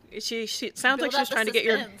 She sounds like she's trying to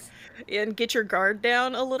get your guard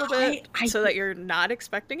down a little bit so that you're not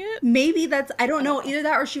expecting it. Maybe that's, I don't know, either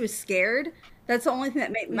that or she was scared. That's the only thing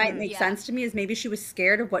that might make sense to me, is maybe she was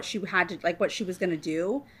scared of what she had to, like, what she was going to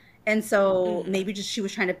do. And so maybe just she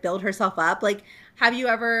was trying to build herself up. Like, have you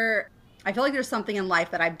ever, I feel like there's something in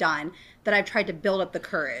life that I've done that I've tried to build up the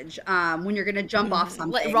courage when you're going to jump off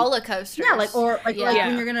something. Like roller coasters. Yeah, like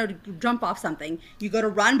when you're going to jump off something. You go to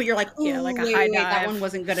run, but you're like, ooh, like wait, that one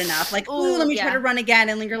wasn't good enough. Like, ooh, let me try to run again.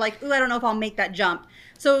 And you're like, ooh, I don't know if I'll make that jump.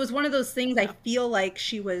 So it was one of those things. I feel like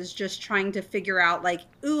she was just trying to figure out, like,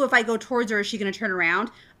 ooh, if I go towards her, is she going to turn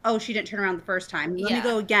around? Oh, she didn't turn around the first time. Let me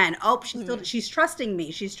go again. Oh, she's trusting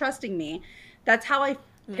me. She's trusting me. That's how I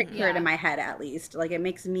picture it in my head, at least. Like, it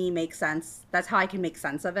makes me make sense. That's how I can make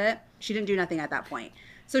sense of it. She didn't do nothing at that point.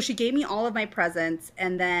 So she gave me all of my presents,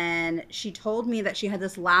 and then she told me that she had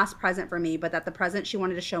this last present for me, but that the present she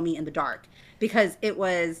wanted to show me in the dark because it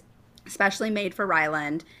was specially made for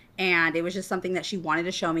Ryland, and it was just something that she wanted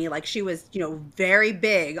to show me. Like, she was, you know, very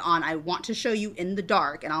big on, I want to show you in the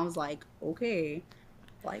dark. And I was like, okay.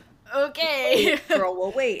 Like, okay. Girl,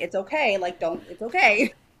 we'll wait. It's okay. Like, it's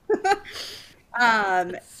okay.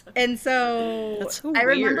 And so I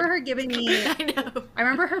remember her giving me, I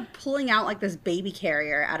remember her pulling out like this baby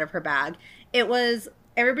carrier out of her bag. It was,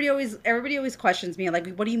 everybody always questions me,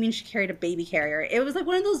 like, what do you mean she carried a baby carrier? It was like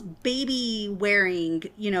one of those baby wearing,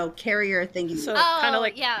 you know, carrier thingies. So kind of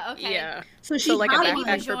like, So she like a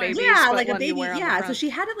backpack for babies. Like a baby. Yeah. So she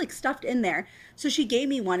had it like stuffed in there. So she gave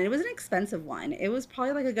me one. And it was an expensive one. It was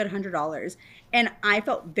probably like a good $100. And I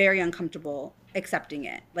felt very uncomfortable accepting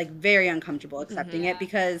it. Like, very uncomfortable accepting it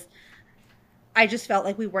because I just felt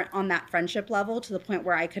like we weren't on that friendship level to the point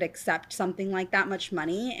where I could accept something like that much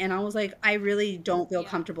money. And I was like, I really don't feel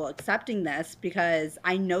comfortable accepting this because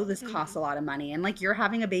I know this costs a lot of money. And like, you're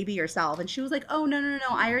having a baby yourself. And she was like, oh, no.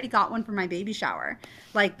 I already got one for my baby shower.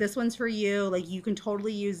 Like, this one's for you. Like, you can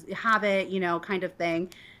totally have it, you know, kind of thing.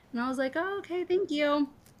 And I was like, oh, okay, thank you.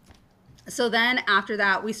 So then after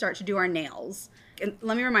that, we start to do our nails. And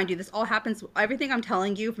let me remind you, this all happens, everything I'm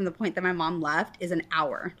telling you from the point that my mom left is an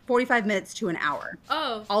hour, 45 minutes to an hour.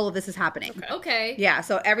 Oh. All of this is happening. Okay. Yeah,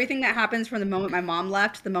 so everything that happens from the moment my mom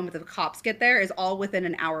left to the moment the cops get there is all within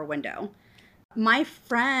an hour window. My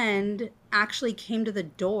friend actually came to the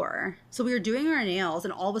door. So we were doing our nails,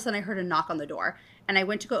 and all of a sudden I heard a knock on the door. And I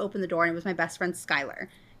went to go open the door, and it was my best friend, Skylar.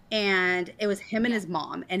 And it was him and his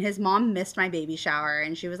mom. And his mom missed my baby shower,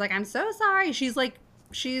 and she was like, I'm so sorry. She's like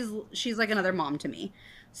another mom to me.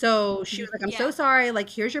 So she was like, I'm so sorry. Like,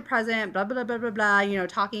 here's your present, blah, blah, blah, blah, blah, you know,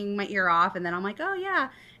 talking my ear off. And then I'm like, oh, yeah.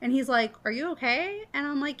 And he's like, are you okay? And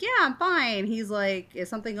I'm like, yeah, I'm fine. He's like, is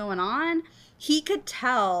something going on? He could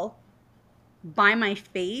tell by my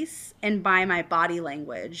face and by my body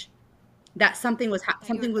language that something was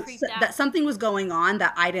going on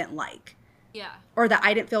that I didn't like. Yeah. Or that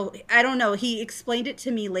I didn't feel, I don't know. He explained it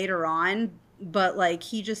to me later on but like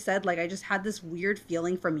he just said, like, I just had this weird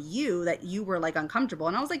feeling from you that you were like uncomfortable.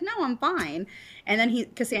 And I was like, no, I'm fine. And then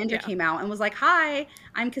Cassandra came out and was like, hi,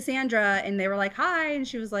 I'm Cassandra. And they were like, hi. And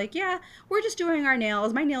she was like, yeah, we're just doing our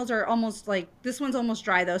nails. My nails are almost like, this one's almost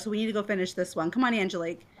dry though, so we need to go finish this one. Come on,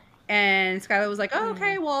 Angelique. And Skylar was like, oh,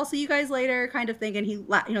 okay, well, I'll see you guys later, kind of thing. And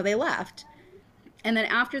they left. And then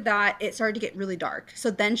after that, it started to get really dark.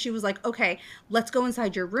 So then she was like, okay, let's go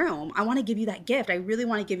inside your room. I want to give you that gift. I really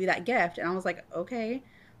want to give you that gift. And I was like, okay.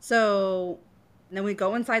 So then we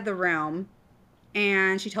go inside the room,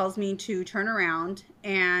 and she tells me to turn around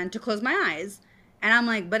and to close my eyes. And I'm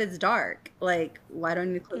like, but it's dark. Like, why don't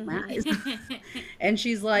I need to close my eyes? And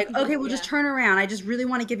she's like, okay, well, just turn around. I just really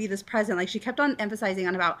want to give you this present. Like, she kept on emphasizing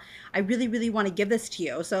on about, I really, really want to give this to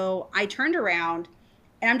you. So I turned around,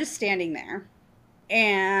 and I'm just standing there.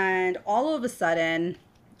 And all of a sudden,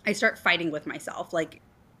 I start fighting with myself. Like,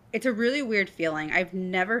 it's a really weird feeling. I've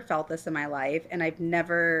never felt this in my life, and I've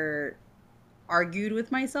never argued with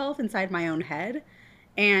myself inside my own head.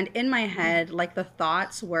 And in my head, like, the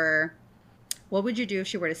thoughts were, what would you do if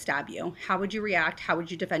she were to stab you? How would you react? How would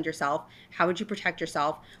you defend yourself? How would you protect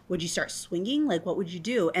yourself? Would you start swinging? Like, what would you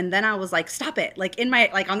do? And then I was like, stop it. Like, on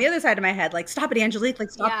the other side of my head, like, stop it, Angelique.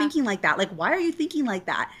 Like, stop thinking like that. Like, why are you thinking like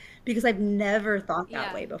that? Because I've never thought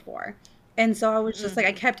that way before. And so I was just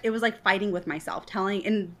like, it was like fighting with myself,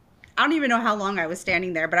 and I don't even know how long I was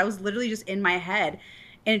standing there, but I was literally just in my head,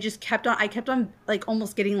 and it just I kept on like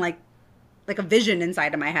almost getting like a vision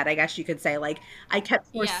inside of my head, I guess you could say. Like, I kept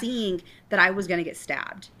foreseeing that I was going to get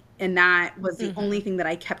stabbed. And that was the only thing that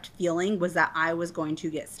I kept feeling, was that I was going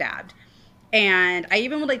to get stabbed. And I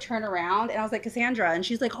even would like turn around, and I was like, Cassandra, and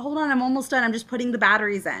she's like, hold on, I'm almost done. I'm just putting the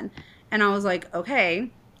batteries in. And I was like,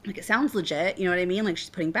 okay. Like, it sounds legit, you know what I mean? Like, she's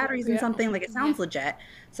putting batteries in something, like, it sounds legit.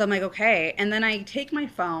 So I'm like, okay. And then I take my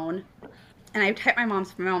phone, and I type my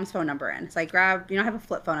mom's phone number in. So I grab, I have a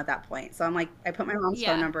flip phone at that point. So I'm like, I put my mom's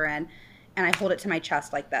phone number in, and I hold it to my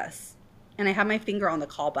chest like this. And I have my finger on the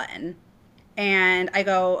call button. And I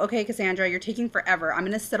go, okay, Cassandra, you're taking forever. I'm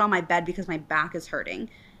going to sit on my bed because my back is hurting.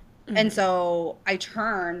 And so I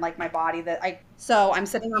turn, like, my body so I'm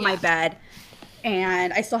sitting on my bed.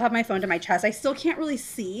 And I still have my phone to my chest. I still can't really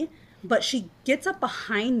see, but she gets up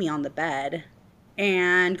behind me on the bed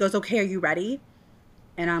and goes, okay, are you ready?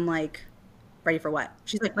 And I'm like, ready for what?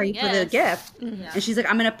 She's like, ready for the gift. And she's like,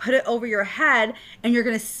 I'm going to put it over your head, and you're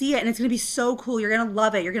going to see it, and it's going to be so cool. You're going to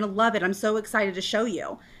love it. You're going to love it. I'm so excited to show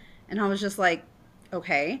you. And I was just like,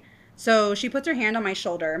 okay. So she puts her hand on my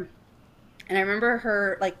shoulder, and I remember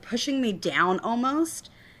her like pushing me down almost,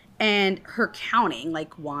 and her counting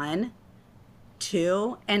like 1,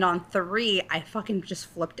 2, and on 3, I fucking just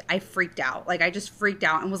I freaked out. Like, I just freaked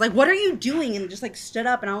out and was like, what are you doing? And just like stood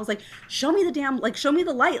up, and I was like, show me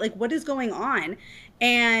the light. Like, what is going on?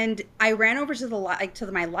 And I ran over to the light,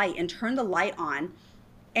 to my light, and turned the light on.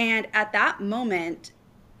 And at that moment,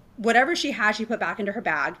 whatever she had, she put back into her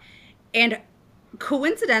bag. And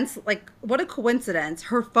coincidence, like, what a coincidence,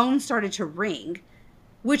 her phone started to ring,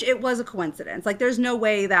 which it was a coincidence. Like, there's no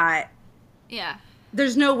way that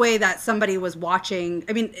somebody was watching.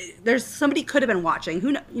 I mean, somebody could have been watching.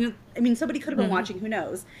 Somebody could have been watching. Who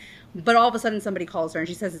knows? But all of a sudden, somebody calls her, and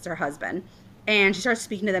she says it's her husband. And she starts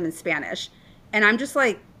speaking to them in Spanish. And I'm just,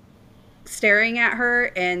 like, staring at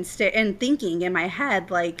her and thinking in my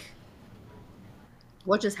head, like,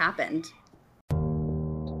 what just happened?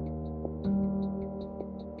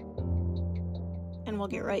 And we'll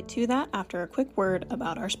get right to that after a quick word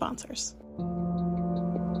about our sponsors.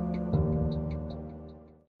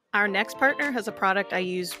 Our next partner has a product I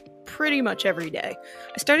use pretty much every day.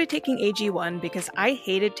 I started taking AG1 because I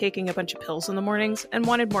hated taking a bunch of pills in the mornings and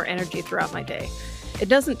wanted more energy throughout my day. It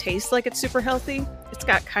doesn't taste like it's super healthy. It's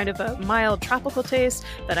got kind of a mild tropical taste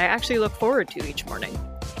that I actually look forward to each morning.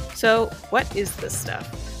 So, what is this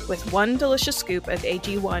stuff? With one delicious scoop of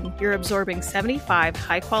AG1, you're absorbing 75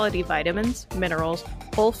 high-quality vitamins, minerals,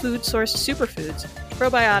 whole food sourced superfoods,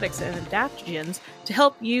 probiotics, and adaptogens to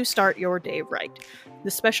help you start your day right.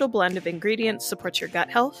 The special blend of ingredients supports your gut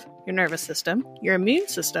health, your nervous system, your immune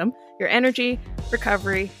system, your energy,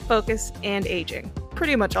 recovery, focus, and aging.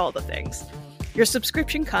 Pretty much all the things. Your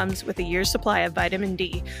subscription comes with a year's supply of vitamin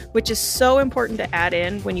D, which is so important to add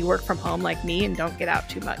in when you work from home like me and don't get out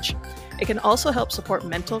too much. It can also help support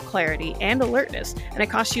mental clarity and alertness, and it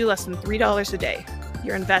costs you less than $3 a day.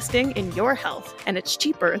 You're investing in your health, and it's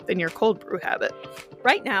cheaper than your cold brew habit.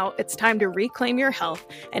 Right now, it's time to reclaim your health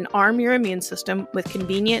and arm your immune system with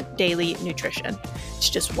convenient daily nutrition. It's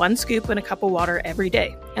just one scoop in a cup of water every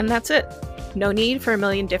day, and that's it. No need for a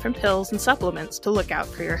million different pills and supplements to look out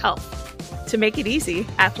for your health. To make it easy,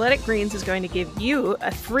 Athletic Greens is going to give you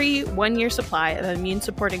a free 1-year supply of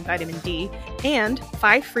immune-supporting vitamin D and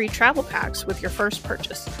 5 free travel packs with your first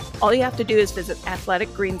purchase. All you have to do is visit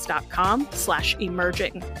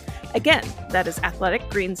athleticgreens.com/emerging. Again, that is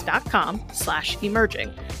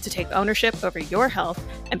athleticgreens.com/emerging to take ownership over your health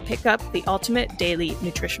and pick up the ultimate daily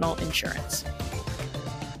nutritional insurance.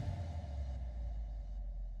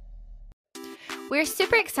 We're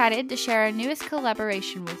super excited to share our newest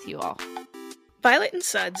collaboration with you all. Violet and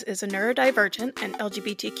Suds is a neurodivergent and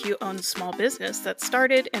LGBTQ-owned small business that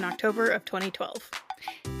started in October of 2012.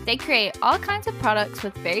 They create all kinds of products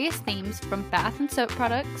with various themes, from bath and soap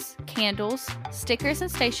products, candles, stickers and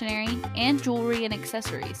stationery, and jewelry and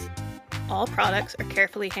accessories. All products are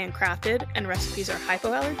carefully handcrafted, and recipes are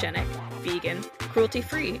hypoallergenic, vegan,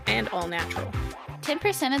 cruelty-free, and all natural.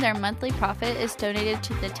 10% of their monthly profit is donated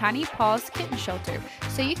to the Tiny Paws Kitten Shelter,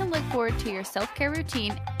 so you can look forward to your self-care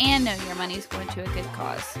routine and know your money's going to a good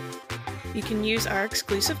cause. You can use our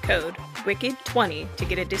exclusive code, WICKED20, to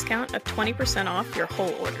get a discount of 20% off your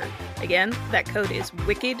whole order. Again, that code is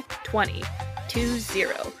WICKED20, 20.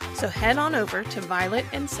 So head on over to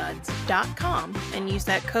violetandsuds.com and use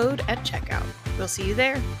that code at checkout. We'll see you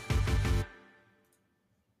there.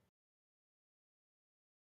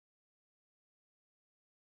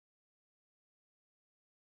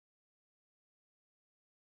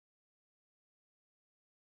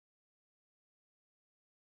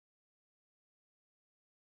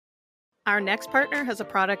 Our next partner has a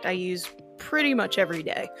product I use pretty much every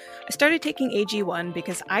day. I started taking AG1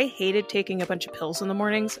 because I hated taking a bunch of pills in the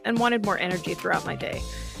mornings and wanted more energy throughout my day.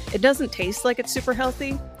 It doesn't taste like it's super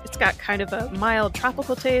healthy. It's got kind of a mild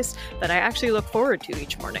tropical taste that I actually look forward to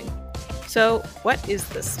each morning. So, what is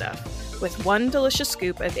this stuff? With one delicious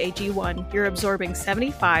scoop of AG1, you're absorbing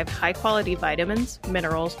 75 high-quality vitamins,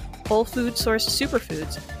 minerals, whole food sourced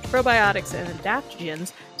superfoods, probiotics, and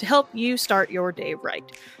adaptogens to help you start your day right.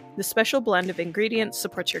 The special blend of ingredients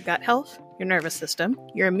supports your gut health, your nervous system,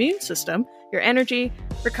 your immune system, your energy,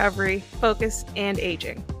 recovery, focus, and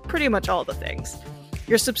aging. Pretty much all the things.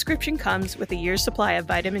 Your subscription comes with a year's supply of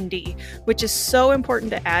vitamin D, which is so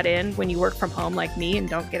important to add in when you work from home like me and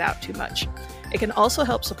don't get out too much. It can also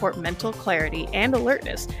help support mental clarity and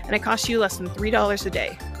alertness, and it costs you less than $3 a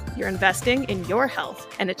day. You're investing in your health,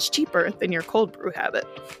 and it's cheaper than your cold brew habit.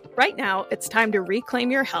 Right now, it's time to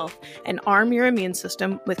reclaim your health and arm your immune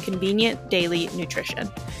system with convenient daily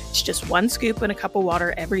nutrition. It's just one scoop in a cup of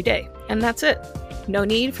water every day, and that's it. No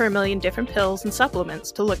need for a million different pills and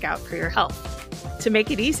supplements to look out for your health. To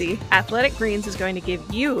make it easy, Athletic Greens is going to give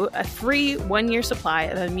you a free 1-year supply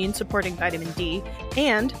of immune-supporting vitamin D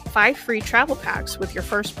and 5 free travel packs with your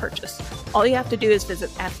first purchase. All you have to do is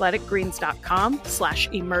visit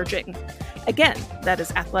athleticgreens.com/emerging. Again, that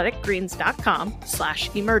is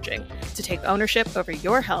athleticgreens.com/emerging to take ownership over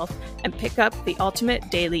your health and pick up the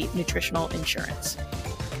ultimate daily nutritional insurance.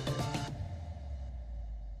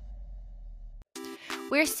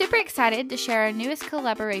 We're super excited to share our newest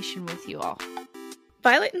collaboration with you all.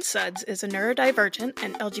 Violet and Suds is a neurodivergent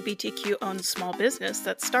and LGBTQ-owned small business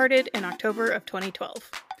that started in October of 2012.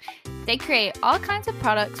 They create all kinds of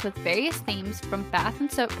products with various themes, from bath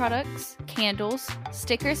and soap products, candles,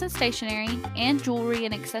 stickers and stationery, and jewelry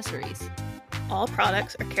and accessories. All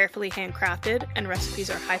products are carefully handcrafted, and recipes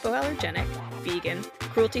are hypoallergenic, vegan,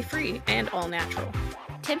 cruelty-free, and all natural.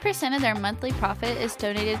 10% of their monthly profit is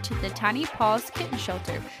donated to the Tiny Paws Kitten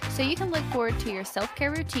Shelter, so you can look forward to your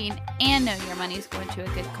self-care routine and know your money's going to a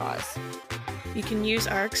good cause. You can use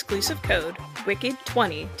our exclusive code,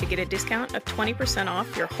 WICKED20, to get a discount of 20%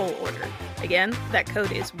 off your whole order. Again, that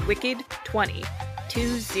code is WICKED20, 20.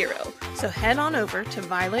 So head on over to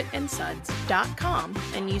violetandsuds.com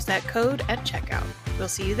and use that code at checkout. We'll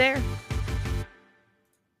see you there.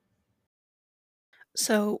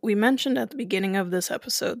 So we mentioned at the beginning of this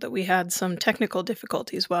episode that we had some technical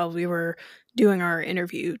difficulties while we were doing our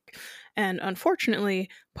interview. And unfortunately,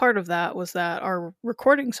 part of that was that our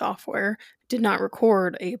recording software did not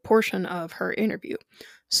record a portion of her interview.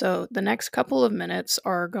 So the next couple of minutes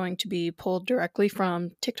are going to be pulled directly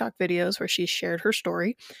from TikTok videos where she shared her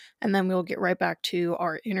story, and then we'll get right back to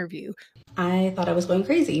our interview. I thought I was going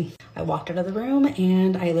crazy. I walked out of the room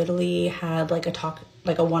and I literally had like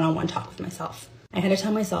a one-on-one talk with myself. I had to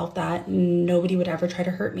tell myself that nobody would ever try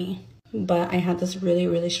to hurt me. But I had this really,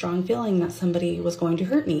 really strong feeling that somebody was going to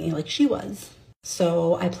hurt me, like she was.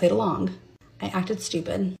 So I played along. I acted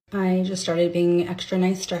stupid. I just started being extra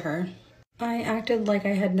nice to her. I acted like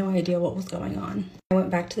I had no idea what was going on. I went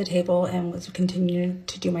back to the table and was continuing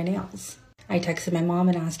to do my nails. I texted my mom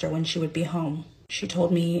and asked her when she would be home. She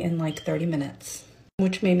told me in like 30 minutes,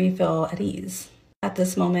 which made me feel at ease. At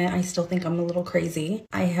this moment, I still think I'm a little crazy.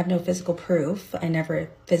 I have no physical proof. I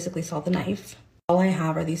never physically saw the knife. All I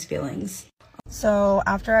have are these feelings. So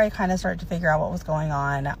after I kind of started to figure out what was going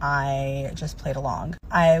on, I just played along.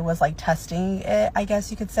 I was like testing it, I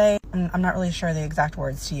guess you could say. I'm not really sure the exact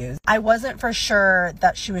words to use. I wasn't for sure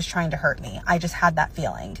that she was trying to hurt me. I just had that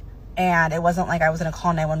feeling. And it wasn't like I was going to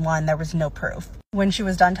call 911. There was no proof. When she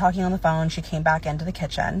was done talking on the phone, she came back into the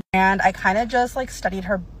kitchen. And I kind of just like studied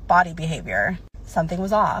her body behavior. Something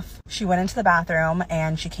was off. She went into the bathroom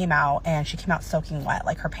and she came out soaking wet,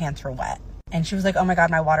 like her pants were wet. And she was like, oh my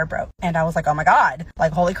God, my water broke. And I was like, oh my God,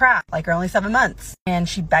 like, holy crap, like, you're only 7 months. And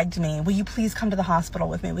she begged me, will you please come to the hospital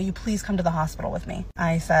with me? Will you please come to the hospital with me?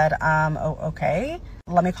 I said, okay.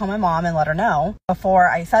 Let me call my mom and let her know. Before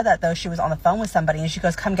I said that though, she was on the phone with somebody and she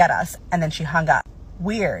goes, come get us. And then she hung up.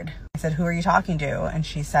 Weird. I said, who are you talking to? And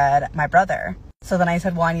she said, my brother. So then I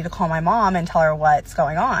said, well, I need to call my mom and tell her what's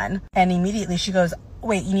going on. And immediately she goes,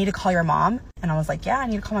 wait, you need to call your mom? And I was like, yeah, I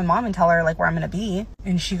need to call my mom and tell her like where I'm going to be.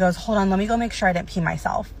 And she goes, hold on, let me go make sure I didn't pee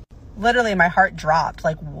myself. Literally, my heart dropped.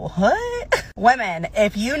 Like, what? Women,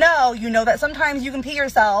 if you know that sometimes you can pee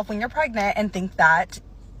yourself when you're pregnant and think that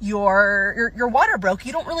your water broke.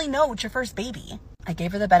 You don't really know it's your first baby. I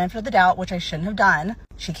gave her the benefit of the doubt, which I shouldn't have done.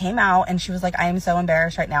 She came out and she was like, I am so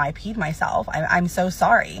embarrassed right now. I peed myself. I'm so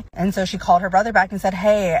sorry. And so she called her brother back and said,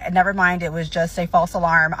 hey, never mind. It was just a false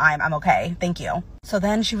alarm. I'm okay. Thank you. So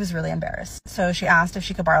then she was really embarrassed. So she asked if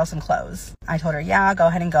she could borrow some clothes. I told her, yeah, go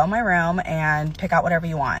ahead and go in my room and pick out whatever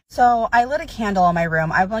you want. So I lit a candle in my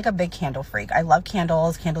room. I'm like a big candle freak. I love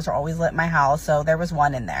candles. Candles are always lit in my house. So there was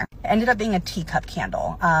one in there. It ended up being a teacup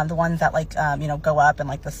candle. The ones that like, go up and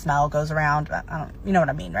like the smell goes around. You know what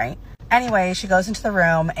I mean, right? Anyway, she goes into the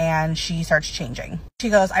room and she starts changing. She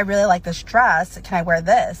goes, I really like this dress. Can I wear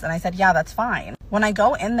this? And I said, yeah, that's fine. When I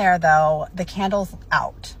go in there though, the candle's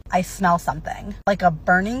out. I smell something, like a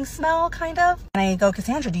burning smell kind of. And I go,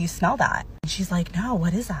 Cassandra, do you smell that? And she's like, no,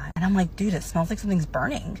 what is that? And I'm like, dude, it smells like something's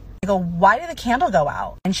burning. I go, why did the candle go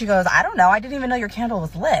out? And she goes, I don't know. I didn't even know your candle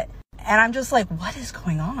was lit. And I'm just like, what is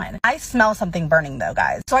going on? I smell something burning though,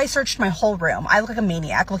 guys. So I searched my whole room. I look like a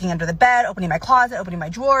maniac, looking under the bed, opening my closet, opening my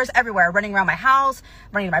drawers, everywhere, running around my house,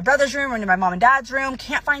 running to my brother's room, running to my mom and dad's room.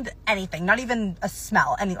 Can't find anything, not even a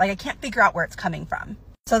smell. I can't figure out where it's coming from.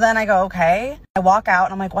 So then I go, okay. I walk out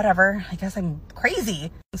and I'm like, whatever, I guess I'm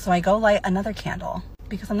crazy. So I go light another candle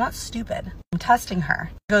because I'm not stupid. I'm testing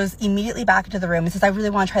her. Goes immediately back into the room and says, I really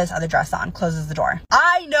want to try this other dress on. Closes the door.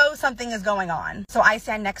 I know something is going on. So I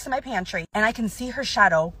stand next to my pantry and I can see her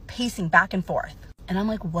shadow pacing back and forth. And I'm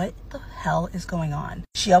like, what the hell is going on?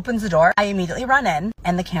 She opens the door. I immediately run in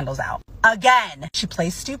and the candle's out. Again, she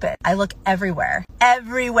plays stupid. I look everywhere.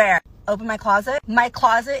 Open my closet. My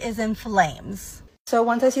closet is in flames. So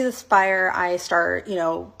once I see this fire, I start,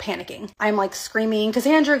 panicking. I'm like screaming,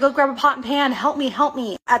 Cassandra, go grab a pot and pan. Help me, help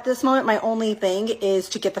me. At this moment, my only thing is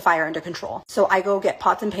to get the fire under control. So I go get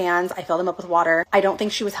pots and pans. I fill them up with water. I don't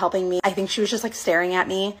think she was helping me. I think she was just like staring at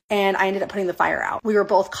me and I ended up putting the fire out. We were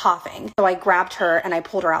both coughing. So I grabbed her and I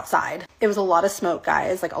pulled her outside. It was a lot of smoke,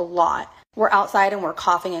 guys, like a lot. We're outside and we're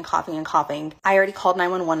coughing and coughing and coughing. I already called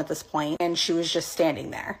 911 at this point and she was just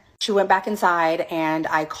standing there. She went back inside and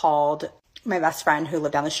I called my best friend who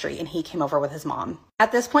lived down the street and he came over with his mom.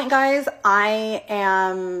 At this point, guys, I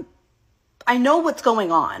know what's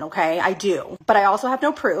going on, okay? I do, but I also have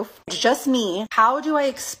no proof. It's just me. How do I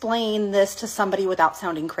explain this to somebody without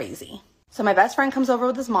sounding crazy? So my best friend comes over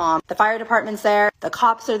with his mom. The fire department's there. The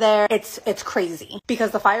cops are there. It's crazy because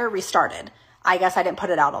the fire restarted. I guess I didn't put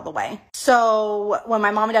it out all the way. So when my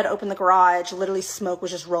mom and dad opened the garage, literally smoke was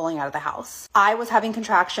just rolling out of the house. I was having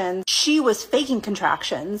contractions. She was faking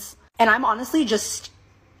contractions. And I'm honestly just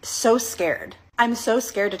so scared. I'm so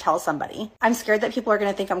scared to tell somebody. I'm scared that people are going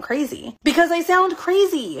to think I'm crazy because I sound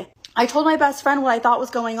crazy. I told my best friend what I thought was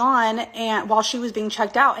going on and while she was being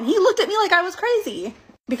checked out and he looked at me like I was crazy.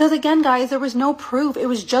 Because again, guys, there was no proof. It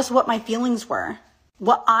was just what my feelings were,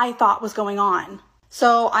 what I thought was going on.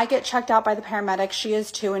 So I get checked out by the paramedic. She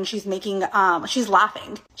is too. And she's making, she's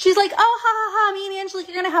laughing. She's like, oh, ha, ha, ha, me and Angelique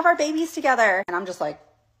are going to have our babies together. And I'm just like,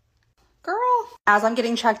 girl. As I'm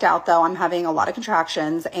getting checked out though, I'm having a lot of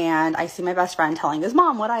contractions and I see my best friend telling his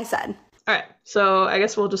mom what I said. All right. So I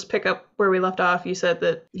guess we'll just pick up where we left off. You said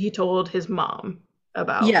that he told his mom.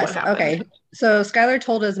 about what Yes. happened. Okay. So Skylar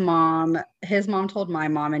told his mom told my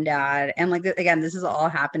mom and dad. And like, again, this is all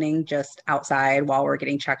happening just outside while we're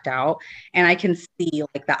getting checked out. And I can see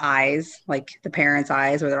like the eyes, like the parents'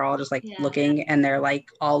 eyes, where they're all just like looking and they're like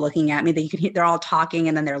all looking at me. That you can hear, they're all talking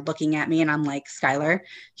and then they're looking at me. And I'm like, Skylar,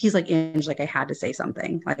 he's like, Ange, like I had to say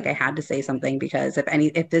something. Like I had to say something because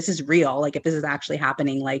if this is real, like if this is actually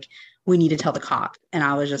happening, like we need to tell the cops. And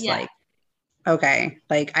I was just like, okay,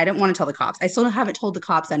 like I didn't want to tell the cops. I still haven't told the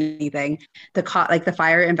cops anything. Like the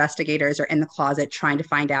fire investigators are in the closet trying to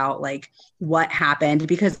find out like what happened,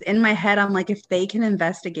 because in my head I'm like, if they can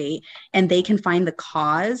investigate and they can find the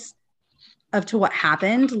cause of to what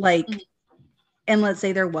happened, like and let's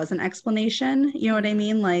say there was an explanation, you know what I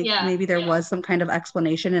mean? Like maybe there was some kind of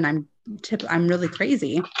explanation and I'm really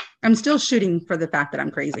crazy. I'm still shooting for the fact that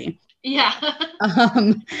I'm crazy. Yeah.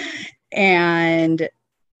 And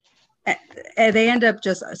they end up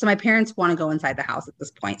so my parents want to go inside the house at this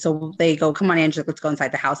point. So they go, come on, Angela, let's go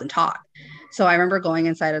inside the house and talk. So I remember going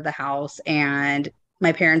inside of the house and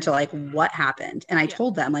my parents are like, what happened? And I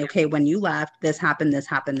told them like, okay, when you left, this happened, this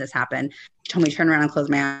happened, this happened. She told me to turn around and close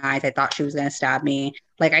my eyes. I thought she was going to stab me.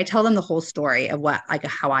 Like I tell them the whole story of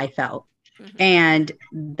how I felt. And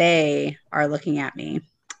they are looking at me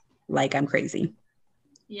like I'm crazy.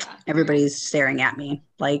 Yeah. Everybody's staring at me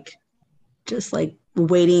like, just like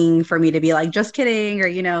waiting for me to be like, just kidding,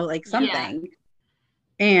 or, like something.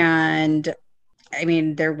 And I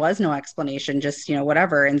mean, there was no explanation, just,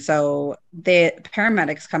 whatever. And so the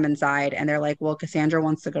paramedics come inside and they're like, well, Cassandra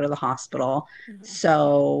wants to go to the hospital.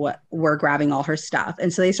 So we're grabbing all her stuff.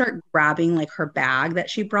 And so they start grabbing like her bag that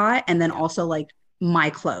she brought. And then also like my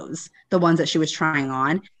clothes, the ones that she was trying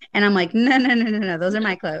on. And I'm like, no, those are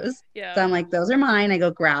my clothes. Yeah. So I'm like, those are mine. I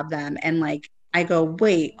go grab them. And like, I go,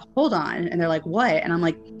 wait, hold on. And they're like, what? And I'm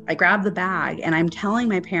like, I grab the bag and I'm telling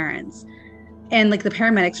my parents, and like the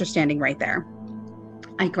paramedics are standing right there.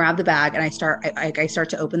 I grab the bag and I start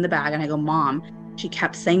to open the bag and I go, Mom, she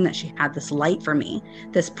kept saying that she had this light for me,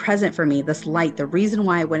 this present for me, this light, the reason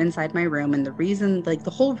why I went inside my room and the reason, like the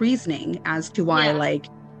whole reasoning as to why, like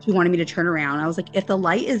she wanted me to turn around. I was like, if the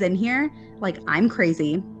light is in here, like I'm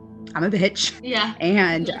crazy, I'm a bitch. Yeah.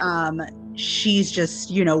 And, she's just,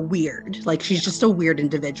 weird. Like she's just a weird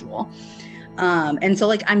individual. And so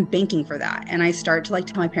like I'm banking for that. And I start to like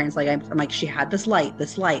tell my parents, like, I'm like, she had this light,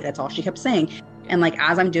 that's all she kept saying. And like,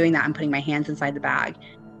 as I'm doing that, I'm putting my hands inside the bag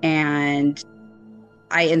and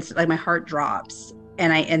like my heart drops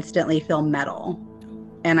and I instantly feel metal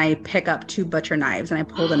and I pick up 2 butcher knives and I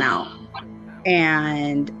pull them out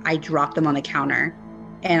and I drop them on the counter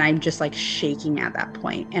and I'm just like shaking at that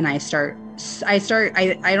point. And I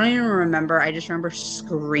don't even remember. I just remember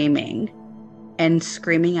screaming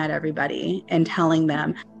at everybody and telling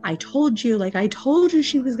them, I told you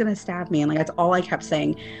she was going to stab me. And like, that's all I kept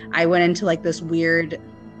saying. I went into like this weird,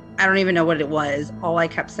 I don't even know what it was. All I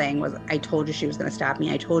kept saying was, I told you she was going to stab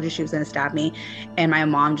me. I told you she was going to stab me. And my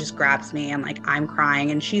mom just grabs me and like, I'm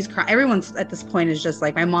crying and she's crying. Everyone's at this point is just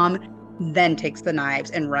like, my mom then takes the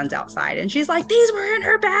knives and runs outside and she's like, these were in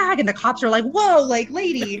her bag. And the cops are like, whoa, like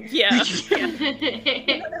lady. Yeah.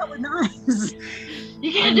 With knives.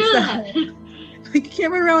 You can't do that. Like, you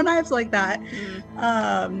can't run around knives like that.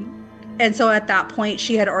 And so at that point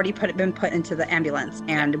she had already been put into the ambulance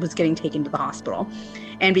and was getting taken to the hospital.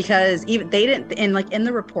 And because even they didn't, and like in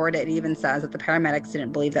the report, it even says that the paramedics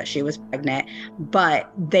didn't believe that she was pregnant,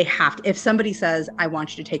 but they have to, if somebody says, I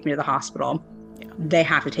want you to take me to the hospital, they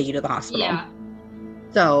have to take you to the hospital. Yeah.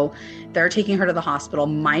 So they're taking her to the hospital.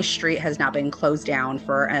 My street has now been closed down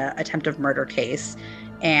for an attempted murder case.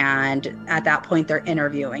 And at that point, they're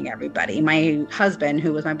interviewing everybody. My husband,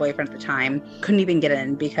 who was my boyfriend at the time, couldn't even get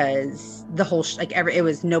in because the whole, it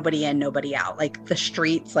was nobody in, nobody out. Like the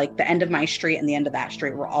streets, like the end of my street and the end of that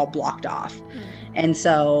street were all blocked off. And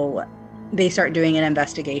so they start doing an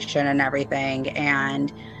investigation and everything.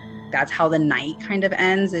 And that's how the night kind of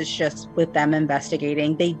ends, is just with them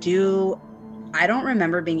investigating. I don't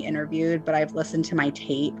remember being interviewed, but I've listened to my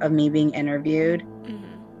tape of me being interviewed.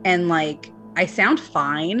 And like, I sound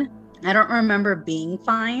fine. I don't remember being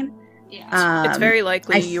fine. Yeah. It's very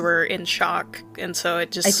likely you were in shock. And so I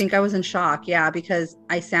think I was in shock. Yeah. Because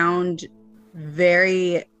I sound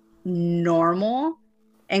very normal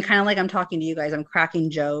and kind of like I'm talking to you guys. I'm cracking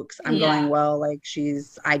jokes. I'm going, well, like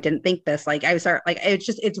I didn't think this. Like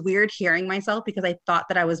it's weird hearing myself because I thought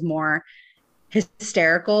that I was more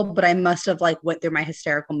hysterical, but I must have like went through my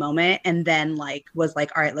hysterical moment and then like was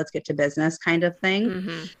like, all right, let's get to business kind of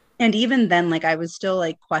thing. And even then, like, I was still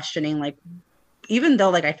like questioning, like, even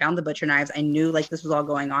though like I found the butcher knives, I knew like this was all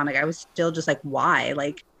going on. Like, I was still just like, why?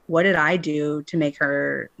 Like, what did I do to make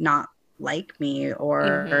her not like me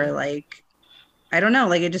or like, I don't know,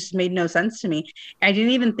 like it just made no sense to me. I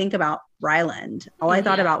didn't even think about Ryland. All I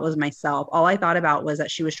thought about was myself. All I thought about was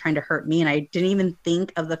that she was trying to hurt me. And I didn't even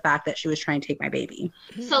think of the fact that she was trying to take my baby.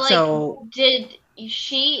 So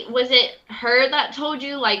was it her that told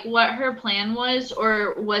you like what her plan was,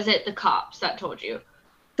 or was it the cops that told you?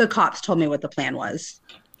 The cops told me what the plan was.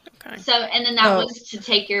 Okay. So, and then that was to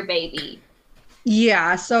take your baby.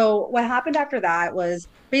 Yeah. So what happened after that was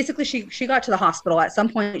basically she got to the hospital. At some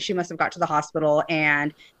point, she must have got to the hospital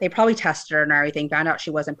and they probably tested her and everything, found out she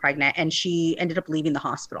wasn't pregnant, and she ended up leaving the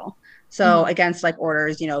hospital. So against like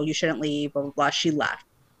orders, you know, you shouldn't leave, blah, blah, blah. She left.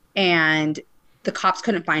 And the cops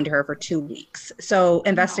couldn't find her for 2 weeks. So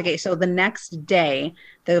So the next day,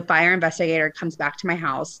 the fire investigator comes back to my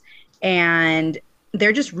house and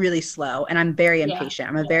they're just really slow, and I'm very impatient.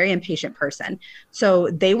 I'm a very impatient person. So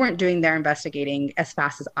they weren't doing their investigating as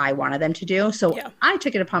fast as I wanted them to do. So I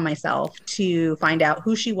took it upon myself to find out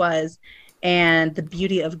who she was, and the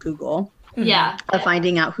beauty of Google. Of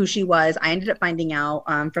finding out who she was. I ended up finding out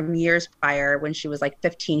from years prior, when she was like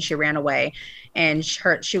 15, she ran away, and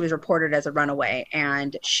she was reported as a runaway,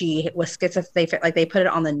 and she was schizophrenic. They put it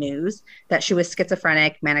on the news that she was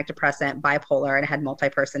schizophrenic, manic depressant, bipolar, and had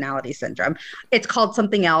multi-personality syndrome. It's called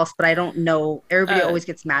something else, but I don't know. Everybody always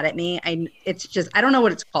gets mad at me. I don't know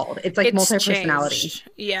what it's called. It's like multi-personality. Changed.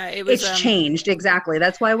 Yeah, it's changed. Exactly.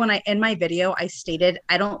 That's why in my video, I stated,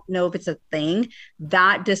 I don't know if it's a thing.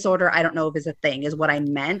 That disorder, I don't know if it's a thing, is what I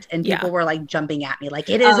meant. And people were like jumping at me like,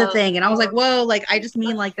 it is a thing. And I was like, whoa, like I just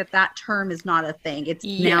mean like that term is not a thing. It's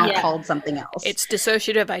now called something else. It's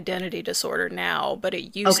dissociative identity disorder now, but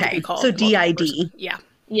it used to be called DID.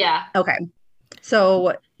 Yeah. Okay.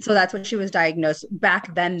 So that's what she was diagnosed.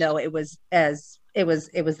 Back then though, it was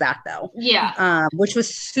that though. Which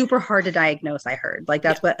was super hard to diagnose, I heard. Like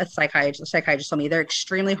that's what a psychiatrist told me. They're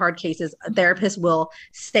extremely hard cases. A therapist will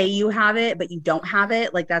say you have it, but you don't have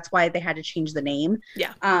it. Like that's why they had to change the name.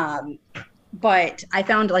 But I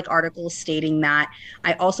found like articles stating that.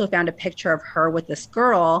 I also found a picture of her with this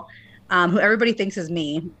girl who everybody thinks is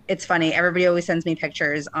me. It's funny. Everybody always sends me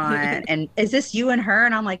pictures and is this you and her?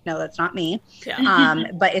 And I'm like, no, that's not me.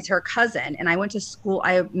 But it's her cousin. And I went to school.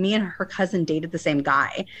 Me and her cousin dated the same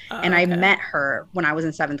guy. And I met her when I was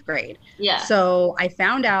in 7th grade. So I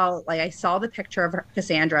found out, like I saw the picture of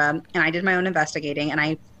Cassandra, and I did my own investigating, and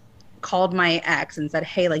I called my ex and said,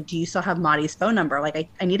 hey, like, do you still have Maddie's phone number? Like,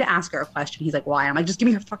 I need to ask her a question. He's like, why? I'm like, just give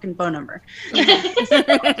me her fucking phone number.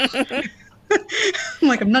 I'm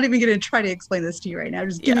like, I'm not even going to try to explain this to you right now.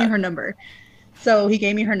 Just give me her number. So he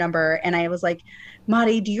gave me her number, and I was like,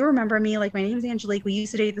 Maddie, do you remember me? Like, my name is Angelique. We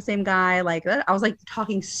used to date the same guy. Like that. I was like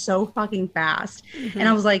talking so fucking fast. And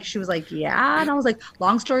I was like, she was like, yeah. And I was like,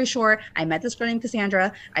 long story short, I met this girl named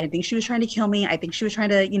Cassandra. I think she was trying to kill me. I think she was trying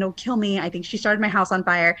to, kill me. I think she started my house on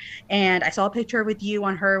fire. And I saw a picture with you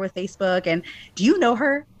on her with Facebook. And do you know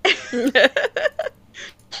her? I'm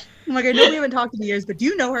like, I know we haven't talked in years, but do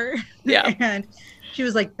you know her? And she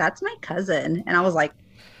was like, that's my cousin. And I was like,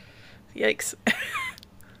 yikes.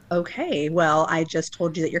 Okay, well, I just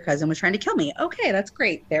told you that your cousin was trying to kill me. Okay, that's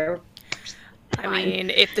great. I mean,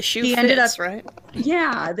 if the shoe fits, right?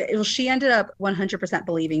 Yeah. She ended up 100%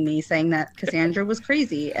 believing me, saying that Cassandra was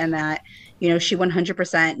crazy, and that, she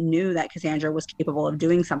 100% knew that Cassandra was capable of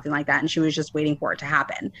doing something like that, and she was just waiting for it to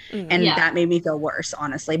happen. And that made me feel worse,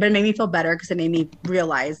 honestly. But it made me feel better because it made me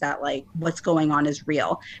realize that, like, what's going on is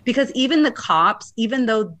real. Because even the cops, even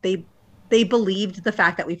though they believed the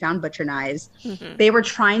fact that we found butcher knives. They were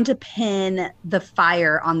trying to pin the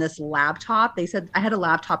fire on this laptop. They said I had a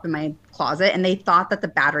laptop in my closet, and they thought that the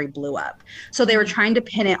battery blew up. So they were trying to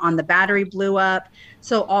pin it on the battery blew up.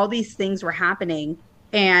 So all these things were happening.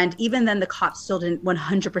 And even then, the cops still didn't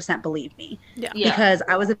 100% believe me. Because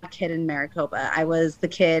I was a kid in Maricopa. I was the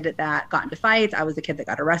kid that got into fights. I was the kid that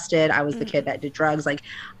got arrested. I was the kid that did drugs. Like,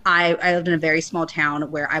 I lived in a very small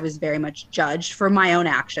town where I was very much judged for my own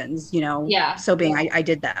actions, So being I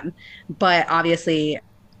did them. But obviously,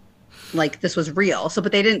 like, this was real.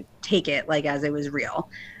 But they didn't take it, like, as it was real.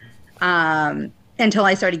 Until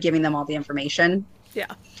I started giving them all the information.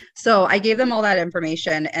 So I gave them all that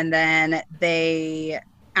information, and then they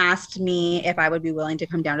asked me if I would be willing to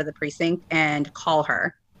come down to the precinct and call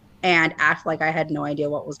her and act like I had no idea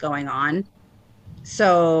what was going on.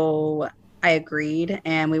 So I agreed,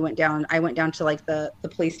 and I went down to like the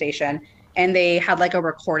police station, and they had like a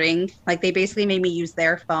recording. Like, they basically made me use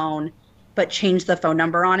their phone, but change the phone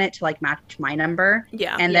number on it to like match my number.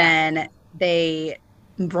 And then they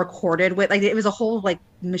recorded with, like, it was a whole like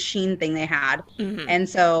machine thing they had. And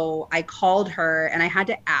so I called her, and I had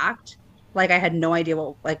to act like I had no idea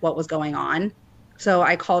what was going on So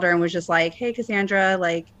I called her and was just like, hey, Cassandra,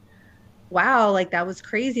 like, wow, like that was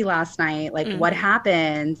crazy last night. Like, what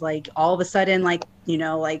happened? Like, all of a sudden, like, you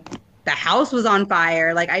know, like the house was on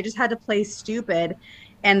fire. Like, I just had to play stupid.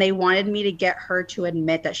 And they wanted me to get her to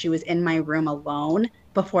admit that she was in my room alone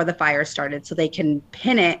before the fire started so they can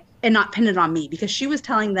pin it and not pin it on me, because she was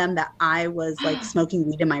telling them that I was like smoking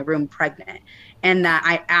weed in my room pregnant, and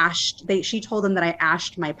that she told them that I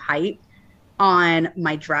ashed my pipe on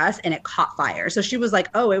my dress and it caught fire. So she was like,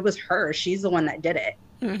 oh, it was her. She's the one that did it.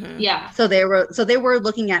 Yeah. So they were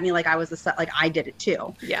looking at me like I was like I did it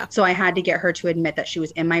too. Yeah. So I had to get her to admit that she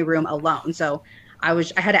was in my room alone. So I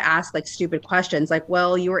had to ask like stupid questions like,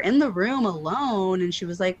 well, you were in the room alone. And she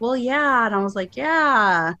was like, well, yeah. And I was like,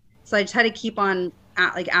 yeah. So I just had to keep on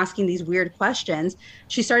like asking these weird questions.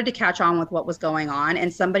 She started to catch on with what was going on.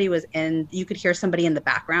 And you could hear somebody in the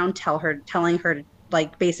background telling her to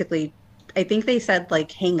like, basically, I think they said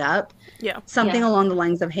like hang up. Yeah. Something along the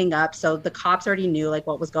lines of hang up. So the cops already knew like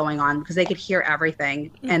what was going on because they could hear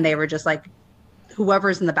everything. And they were just like,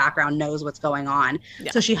 whoever's in the background knows what's going on.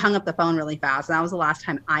 Yeah. So she hung up the phone really fast. And that was the last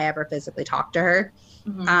time I ever physically talked to her.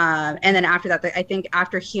 And then after that, I think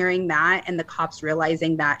after hearing that and the cops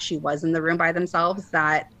realizing that she was in the room by themselves,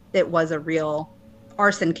 that it was a real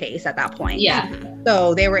arson case at that point. Yeah.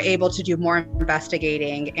 So they were able to do more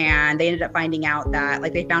investigating, and they ended up finding out that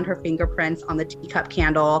like they found her fingerprints on the teacup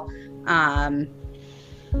candle.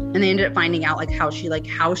 And they ended up finding out like how she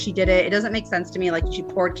did it. It doesn't make sense to me. Like she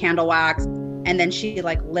poured candle wax and then she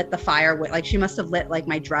like lit the fire with, like she must have lit like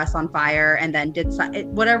my dress on fire and then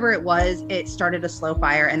whatever it was, it started a slow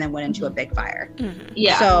fire and then went into a big fire.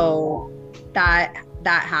 Yeah. So that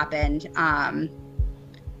happened.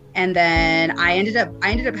 And then I ended up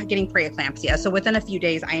getting preeclampsia. So within a few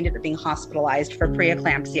days, I ended up being hospitalized for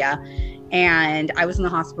preeclampsia. And I was in the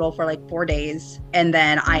hospital for like 4 days. And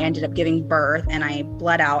then I ended up giving birth, and I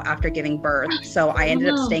bled out after giving birth. So I ended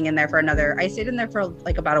up staying in there I stayed in there for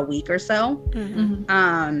like about a week or so.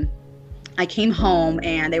 I came home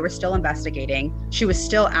and they were still investigating. She was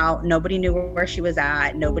still out. Nobody knew where she was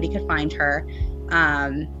at. Nobody could find her.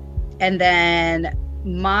 And then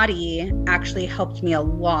Madi actually helped me a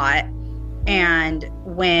lot. And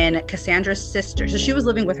when Cassandra's sister, so she was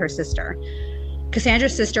living with her sister.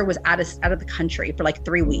 Cassandra's sister was out of the country for like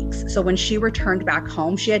 3 weeks. So when she returned back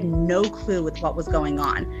home, she had no clue with what was going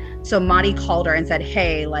on. So Madi called her and said,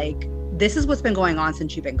 hey, like, this is what's been going on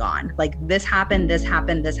since you've been gone. Like this happened.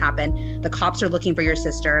 The cops are looking for your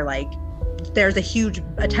sister. Like there's a huge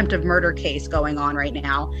attempted murder case going on right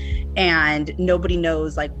now. And nobody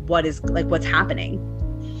knows like what's happening.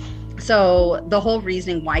 So the whole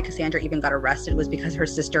reasoning why Cassandra even got arrested was because her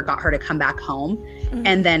sister got her to come back home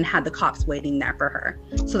and then had the cops waiting there for her.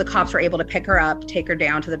 So the cops were able to pick her up, take her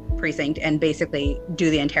down to the precinct, and basically do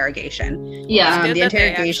the interrogation. Yeah. The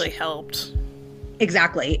interrogation actually helped.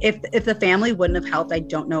 Exactly. If the family wouldn't have helped, I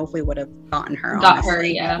don't know if we would have gotten her.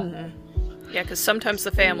 Yeah. Yeah, because sometimes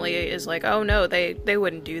the family is like, oh no, they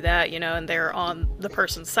wouldn't do that, you know, and they're on the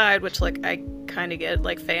person's side, which like I kind of get,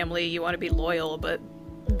 like family, you want to be loyal, but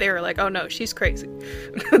they're like, oh no, she's crazy.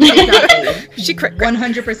 Exactly. She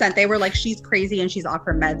 100%. They were like, she's crazy and she's off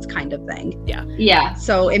her meds kind of thing. Yeah. Yeah.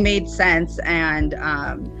 So it made sense. And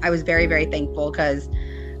I was very, very thankful because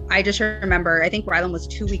I just remember, I think Rylan was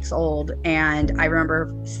 2 weeks old, and I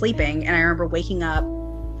remember sleeping, and I remember waking up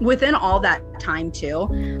within all that time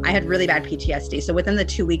too. I had really bad PTSD. So within the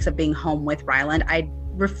 2 weeks of being home with Rylan, I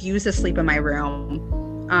refused to sleep in my room.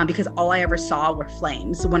 Because all I ever saw were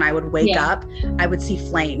flames. When I would wake up, I would see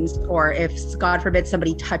flames. Or if, God forbid,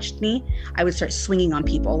 somebody touched me, I would start swinging on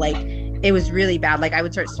people. Like, it was really bad. Like, I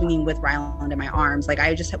would start swinging with Ryland in my arms. Like,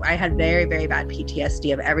 I had very, very bad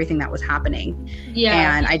PTSD of everything that was happening.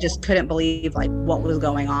 Yeah. And I just couldn't believe, like, what was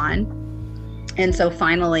going on. And so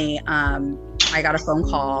finally, I got a phone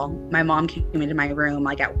call. My mom came into my room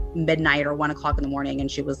like at midnight or 1 o'clock in the morning, and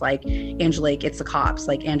she was like, Angelique, it's the cops.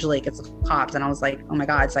 Like, Angelique, it's the cops. And I was like, oh my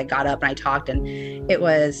God. So I got up and I talked, and it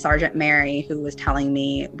was Sergeant Mary who was telling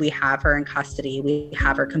me, we have her in custody. We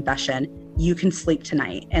have her confession. You can sleep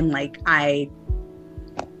tonight. And like,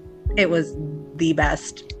 it was the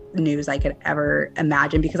best news I could ever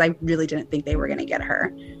imagine, because I really didn't think they were going to get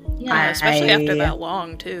her. Yeah, especially after that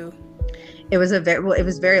long too. I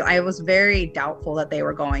was very doubtful that they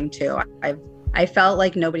were going to. I felt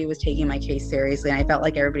like nobody was taking my case seriously, and I felt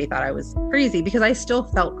like everybody thought I was crazy, because I still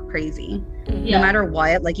felt crazy. No matter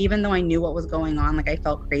what. Like, even though I knew what was going on, like, I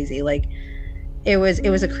felt crazy. Like, it was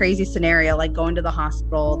a crazy scenario. Like, going to the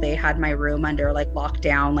hospital, they had my room under like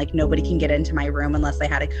lockdown. Like, nobody can get into my room unless they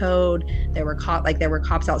had a code. There were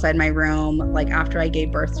cops outside my room. Like, after I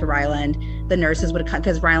gave birth to Ryland, the nurses would come,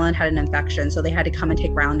 because Ryland had an infection, so they had to come and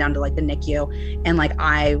take Ryland down to like the NICU, and like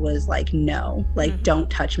I was like, no, like don't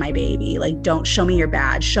touch my baby, like don't show me your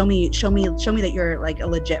badge, show me that you're like a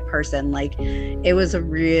legit person. Like it was a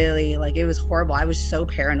really, like, it was horrible. I was so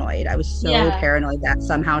paranoid. I was so paranoid that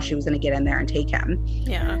somehow she was going to get in there and take him.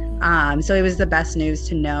 So it was the best news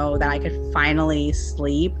to know that I could finally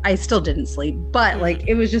sleep. I still didn't sleep, but like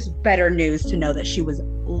it was just better news to know that she was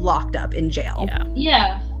locked up in jail.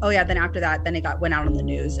 Oh yeah, then after that, then it went out on the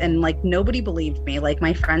news, and like nobody believed me. Like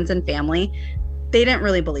my friends and family, they didn't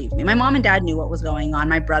really believe me. My mom and dad knew what was going on.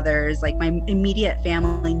 My brothers, like my immediate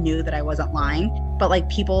family knew that I wasn't lying, but like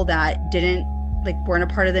people that didn't, like weren't a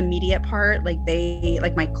part of the immediate part, like they,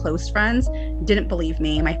 like my close friends didn't believe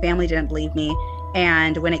me. My family didn't believe me.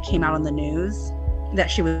 And when it came out on the news that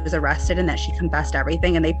she was arrested and that she confessed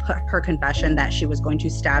everything, and they put her confession that she was going to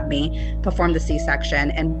stab me, perform the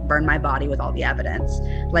C-section, and burn my body with all the evidence.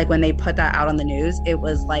 Like when they put that out on the news, it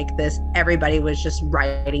was like this, everybody was just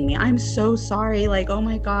writing me, I'm so sorry, like, oh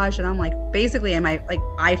my gosh. And I'm like, basically,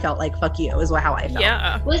 I felt like, fuck you, is how I felt.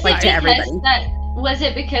 Yeah. Was like, it to everybody. Was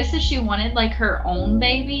it because she wanted like her own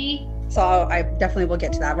baby? So I definitely will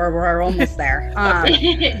get to that. We're almost there.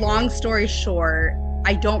 Long story short,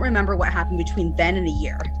 I don't remember what happened between then and a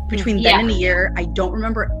year. Between then and a year, I don't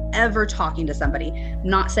remember ever talking to somebody.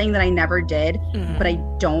 Not saying that I never did, but I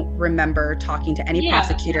don't remember talking to any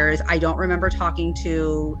prosecutors. I don't remember talking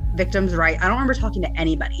to victims' rights. I don't remember talking to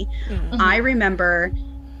anybody. I remember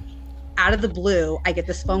out of the blue, I get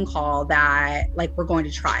this phone call that like we're going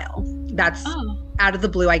to trial. That's out of the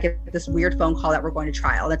blue. I get this weird phone call that we're going to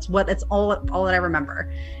trial. That's all that I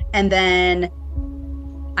remember. And then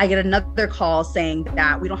I get another call saying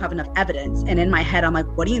that we don't have enough evidence. And in my head, I'm like,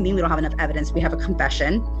 what do you mean we don't have enough evidence? We have a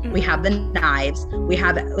confession. We have the knives. We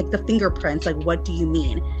have like the fingerprints. Like, what do you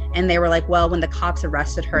mean? And they were like, well, when the cops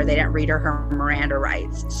arrested her, they didn't read her Miranda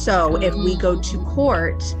rights. So if we go to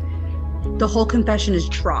court, the whole confession is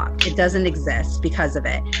dropped. It doesn't exist because of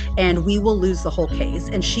it. And we will lose the whole case.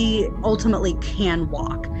 And she ultimately can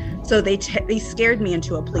walk. So they scared me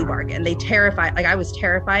into a plea bargain. They terrified, like I was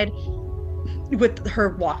terrified with her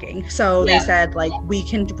walking. So they said like,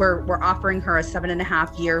 we're offering her a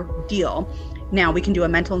 7.5-year deal. Now we can do a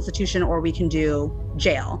mental institution or we can do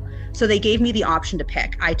jail. So they gave me the option to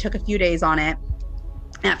pick. I took a few days on it.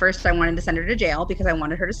 At first I wanted to send her to jail because I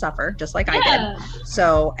wanted her to suffer just like I did.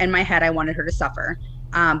 So in my head, I wanted her to suffer.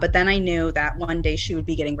 But then I knew that one day she would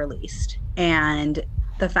be getting released. And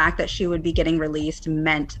the fact that she would be getting released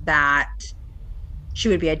meant that she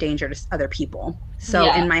would be a danger to other people.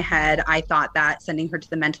 So in my head, I thought that sending her to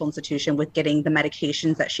the mental institution with getting the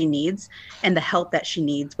medications that she needs and the help that she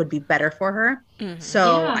needs would be better for her.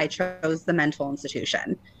 So I chose the mental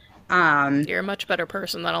institution. You're a much better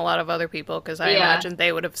person than a lot of other people, because I imagine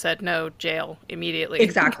they would have said no, jail immediately.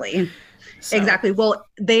 Exactly. Exactly. Well,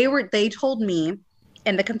 they told me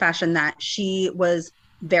in the confession that she was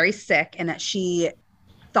very sick and that she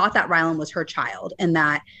thought that Ryland was her child, and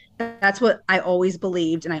that's what I always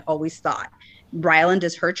believed and I always thought. Ryland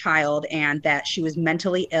is her child, and that she was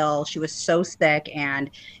mentally ill. She was so sick, and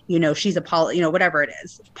she's whatever it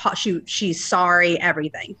is. She's sorry,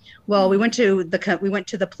 everything. Well, we went to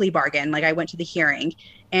the plea bargain. Like I went to the hearing,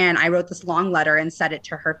 and I wrote this long letter and said it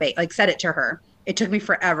to her face. Like said it to her. It took me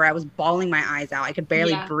forever. I was bawling my eyes out. I could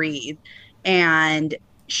barely breathe, and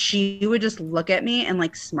she would just look at me and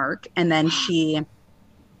like smirk, and then she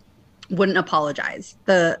wouldn't apologize.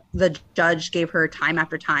 The judge gave her time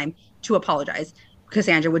after time to apologize.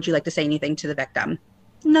 Cassandra, would you like to say anything to the victim?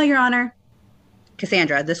 No, Your Honor.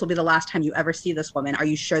 Cassandra, this will be the last time you ever see this woman. Are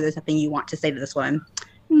you sure there's something you want to say to this woman?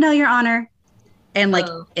 No, Your Honor. And like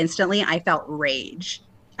instantly I felt rage.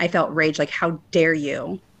 Like, how dare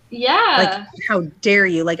you? Yeah. Like, how dare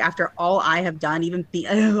you? Like, after all I have done,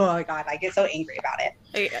 oh my God, I get so angry about it.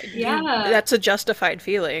 That's a justified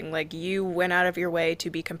feeling. Like, you went out of your way to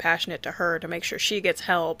be compassionate to her, to make sure she gets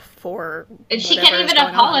help for and she can't even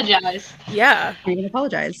apologize. Yeah. Can't even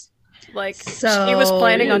apologize. Like, so, she was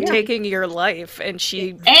planning on taking your life, and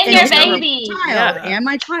your baby. And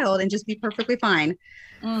my child, and just be perfectly fine.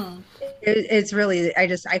 It's really, I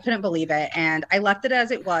couldn't believe it. And I left it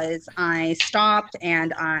as it was. I stopped,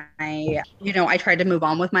 and I tried to move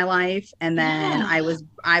on with my life. And then I was,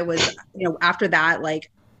 after that,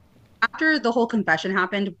 like after the whole confession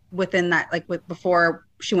happened, within that, like before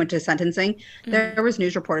she went to sentencing, there was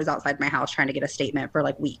news reporters outside my house trying to get a statement for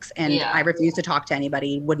like weeks. And I refused to talk to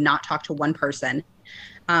anybody, would not talk to one person.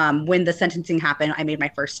 When the sentencing happened, I made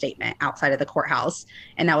my first statement outside of the courthouse,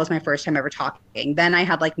 and that was my first time ever talking. Then I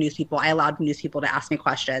had like I allowed news people to ask me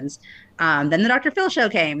questions. Then the Dr. Phil show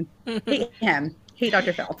came. Hate him. Hate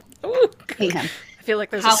Dr. Phil. Ooh, Hate him. I feel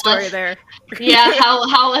like there's a story there. Yeah,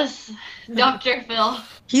 how was Dr. Phil?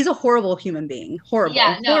 He's a horrible human being. Horrible.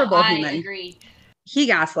 Yeah, no, horrible I human. agree. He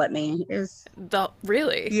gaslit me. It was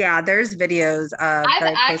really? Yeah, there's videos of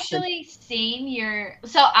I've actually seen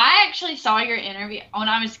I actually saw your interview when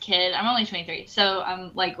I was a kid. I'm only 23, so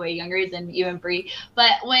I'm like way younger than you and Bree.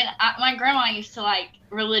 But when my grandma used to like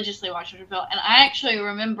religiously watch Dr. Phil, and I actually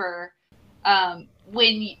remember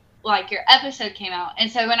when like your episode came out, and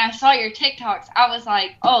so when I saw your TikToks, I was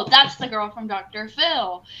like, oh, that's the girl from Dr.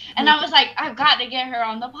 Phil, and I was like, I've got to get her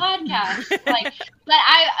on the podcast. Like,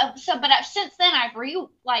 but since then I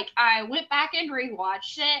went back and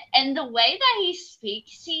rewatched it, and the way that he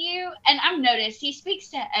speaks to you, and I've noticed he speaks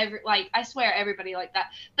to I swear everybody like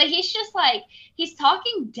that, but he's just like, he's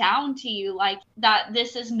talking down to you like that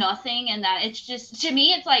this is nothing, and that it's just, to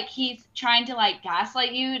me it's like he's trying to like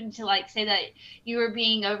gaslight you and to like say that you were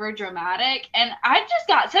being over dramatic, and I just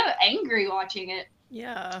got so angry watching it.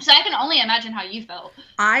 Yeah. So I can only imagine how you felt.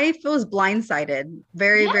 I was blindsided,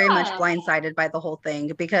 very much blindsided by the whole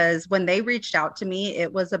thing, because when they reached out to me,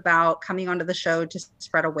 it was about coming onto the show to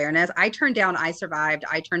spread awareness. I turned down I Survived.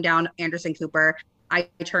 I turned down Anderson Cooper. I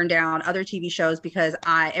turned down other TV shows because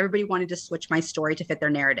everybody wanted to switch my story to fit their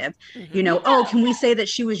narrative. Mm-hmm. You know, oh, can we say that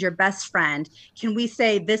she was your best friend? Can we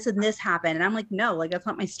say this and this happened? And I'm like, no, like, that's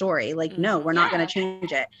not my story. Like, no, we're not going to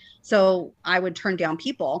change it. So I would turn down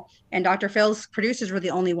people, and Dr. Phil's producers were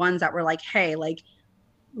the only ones that were like, hey, like,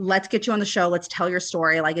 let's get you on the show. Let's tell your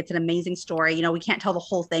story. Like, it's an amazing story. You know, we can't tell the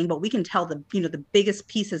whole thing, but we can tell the biggest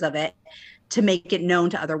pieces of it to make it known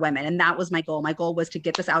to other women. And that was my goal. My goal was to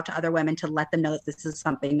get this out to other women, to let them know that this is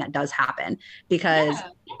something that does happen, because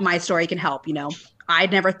my story can help. You know,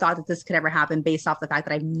 I'd never thought that this could ever happen based off the fact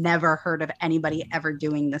that I've never heard of anybody ever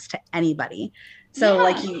doing this to anybody. So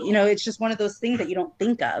like, you know, it's just one of those things that you don't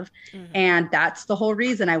think of. Mm-hmm. And that's the whole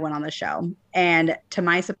reason I went on the show. And to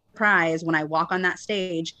my surprise, when I walk on that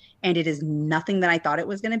stage and it is nothing that I thought it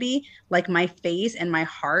was going to be, like, my face and my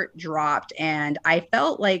heart dropped, and I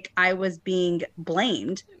felt like I was being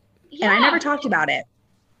blamed. And I never talked about it.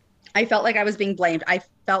 I felt like I was being blamed. I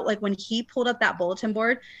felt like when he pulled up that bulletin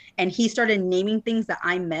board and he started naming things that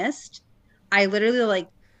I missed, I literally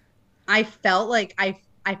I felt like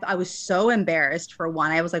I was so embarrassed. For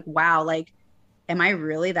one, I was like, wow, like, am I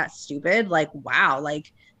really that stupid? Like, wow,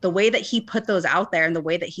 like, the way that he put those out there and the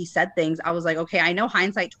way that he said things, I was like, okay, I know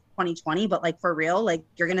hindsight 2020, but like, for real, like,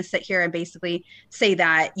 you're going to sit here and basically say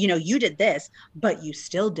that, you know, you did this, but you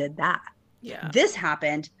still did that. Yeah. This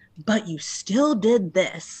happened, but you still did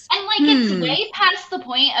this. And like, it's way past the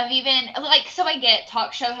point of even like, so I get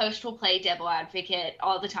talk show host will play devil advocate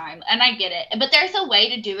all the time, and I get it, but there's a way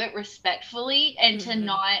to do it respectfully and to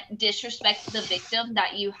not disrespect the victim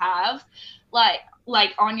that you have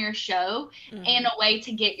like on your show, in a way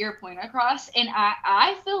to get your point across. And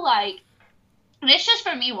I feel like, and it's just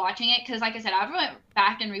for me watching it, because like I said, I went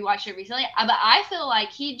back and rewatched it recently, but I feel like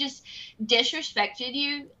he just disrespected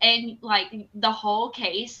you and like the whole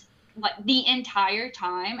case, like the entire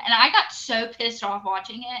time. And I got so pissed off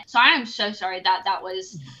watching it. So I am so sorry that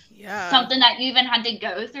was something that you even had to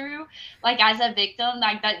go through, like, as a victim.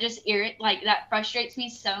 Like, that just that frustrates me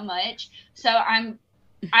so much. So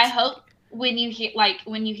I hope when you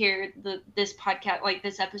hear this podcast, like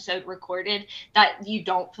this episode recorded, that you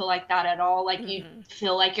don't feel like that at all. Like, you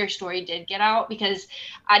feel like your story did get out, because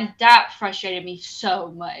that frustrated me so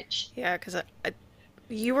much. Yeah, because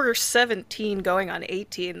you were 17 going on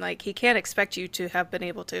 18. Like, he can't expect you to have been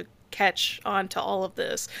able to catch on to all of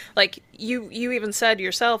this. Like, you even said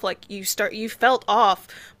yourself, like, you felt off,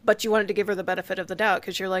 but you wanted to give her the benefit of the doubt,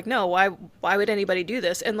 because you're like, no, why would anybody do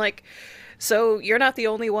this? And like, so you're not the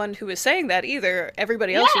only one who is saying that either.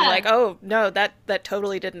 Everybody else is like, oh no, that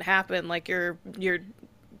totally didn't happen. Like, you're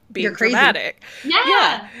being dramatic.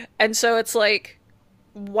 Yeah. And so it's like,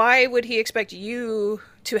 why would he expect you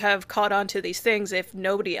to have caught on to these things if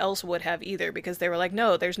nobody else would have either? Because they were like,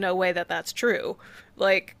 no, there's no way that that's true.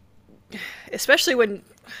 Like, especially when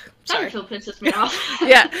Butterfield pisses me off.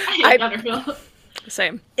 Yeah. I hate Butterfield.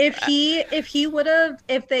 Same. If they would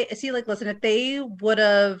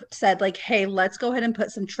have said like, hey, let's go ahead and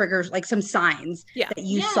put some triggers, like some signs that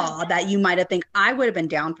you saw that you might have think, I would have been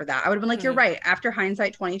down for that. I would have been like, you're right. After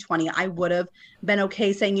hindsight 2020, I would have been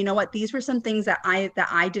okay saying, you know what, these were some things that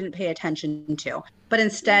I didn't pay attention to. but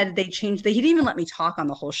instead they changed he didn't even let me talk on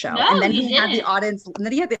the whole show. No, and then he had the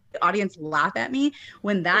didn't. audience laugh at me.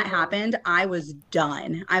 When that happened, I was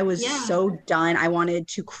done. I was so done. I wanted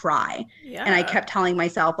to cry. And I kept telling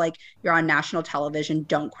myself, like, you're on national television,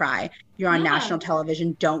 don't cry. You're on national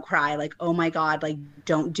television, don't cry. Like, oh my God, like,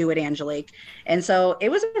 don't do it, Angelique. And so it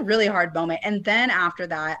was a really hard moment. And then after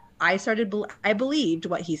that, I believed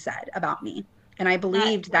what he said about me. And I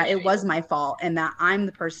believed that it was my fault and that I'm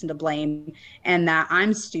the person to blame and that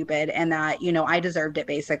I'm stupid and that, you know, I deserved it,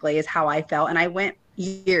 basically, is how I felt. And I went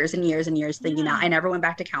years and years and years thinking that. I never went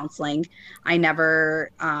back to counseling. I never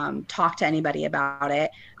talked to anybody about it.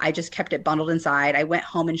 I just kept it bundled inside. I went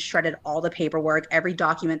home and shredded all the paperwork, every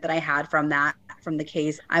document that I had from the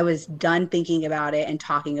case. I was done thinking about it and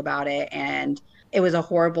talking about it. And it was a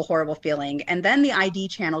horrible, horrible feeling. And then the ID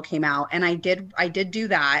channel came out, and I did do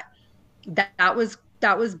that. That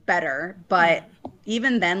was better, but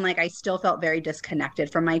even then, like, I still felt very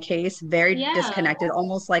disconnected from my case, very disconnected,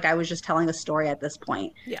 almost like I was just telling a story at this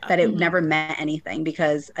point, that it never meant anything,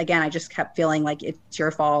 because again, I just kept feeling like it's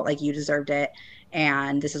your fault, like you deserved it,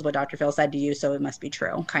 and this is what Dr. Phil said to you, so it must be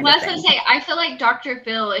true, kind of thing. I was gonna say, I feel like Dr.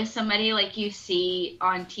 Phil is somebody like you see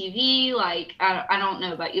on TV, like I don't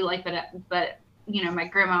know about you, like, but you know, my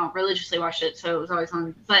grandma religiously watched it, so it was always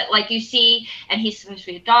on. But like you see, and he's supposed to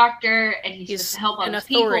be a doctor, and he's supposed to help other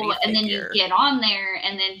people, and then you get on there,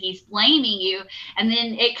 and then he's blaming you, and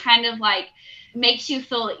then it kind of like makes you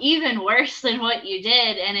feel even worse than what you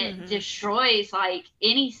did, and it destroys like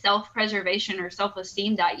any self-preservation or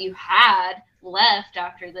self-esteem that you had left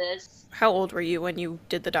after this. How old were you when you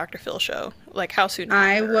did the Dr. Phil show? Like, how soon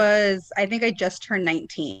after? I think I just turned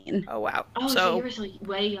 19. Oh, wow. Oh, so you were so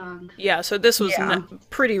way young. Yeah, so this was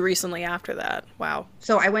pretty recently after that. Wow.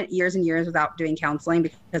 So I went years and years without doing counseling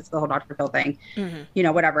because of the whole Dr. Phil thing. You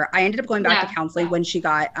know, whatever. I ended up going back to counseling when she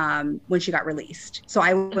got released. So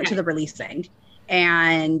I went to the releasing,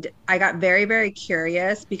 and I got very, very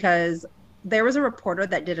curious because there was a reporter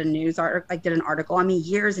that did an article on me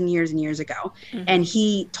years and years and years ago. And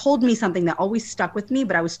he told me something that always stuck with me,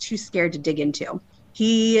 but I was too scared to dig into.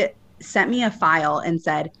 He sent me a file and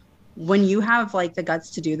said, when you have like the guts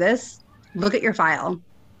to do this, look at your file,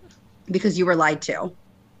 because you were lied to.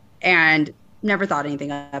 And never thought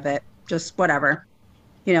anything of it. Just whatever,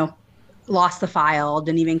 you know, lost the file,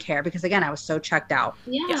 didn't even care, because again, I was so checked out,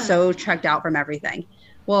 so checked out from everything.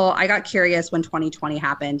 Well, I got curious when 2020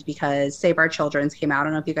 happened, because Save Our Children's came out. I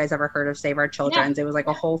don't know if you guys ever heard of Save Our Children's. It was like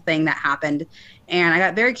a whole thing that happened. And I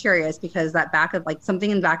got very curious because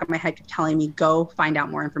something in the back of my head kept telling me, go find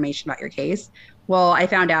out more information about your case. Well, I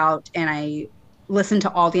found out, and I listened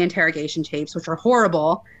to all the interrogation tapes, which were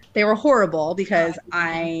horrible. They were horrible because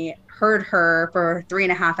I heard her for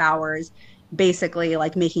 3.5 hours, basically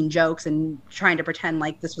like making jokes and trying to pretend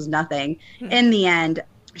like this was nothing. In the end,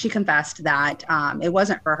 she confessed that it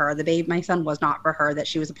wasn't for her. My son was not for her, that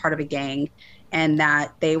she was a part of a gang, and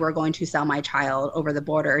that they were going to sell my child over the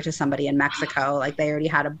border to somebody in Mexico. Like, they already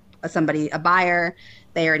had a buyer.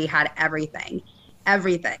 They already had everything.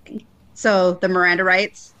 So the Miranda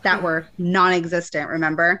rights that were non-existent,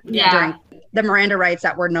 remember? During the Miranda rights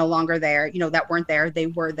that were no longer there, you know, that weren't there, they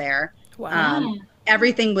were there. Wow.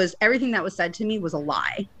 Everything that was said to me was a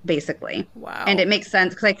lie, basically. Wow. And it makes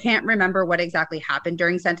sense because I can't remember what exactly happened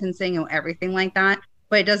during sentencing and everything like that.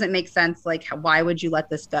 But it doesn't make sense. Like, why would you let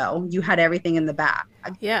this go? You had everything in the bag.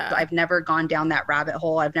 Yeah. I've never gone down that rabbit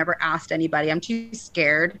hole. I've never asked anybody. I'm too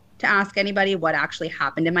scared to ask anybody what actually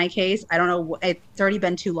happened in my case. I don't know. It's already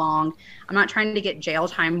been too long. I'm not trying to get jail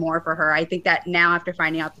time more for her. I think that now, after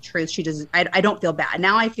finding out the truth, I don't feel bad.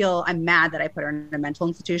 Now I'm mad that I put her in a mental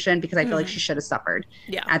institution, because I feel like she should have suffered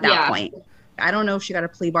at that point. I don't know if she got a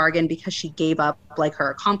plea bargain because she gave up like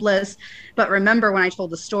her accomplice. But remember, when I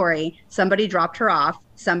told the story, somebody dropped her off.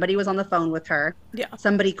 Somebody was on the phone with her. Yeah.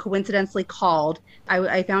 Somebody coincidentally called.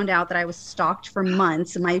 I found out that I was stalked for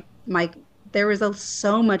months. There was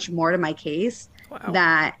so much more to my case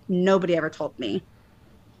that nobody ever told me.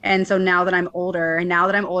 And so now that I'm older and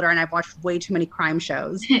I've watched way too many crime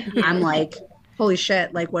shows, I'm like, holy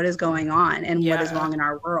shit, like, what is going on and what is wrong in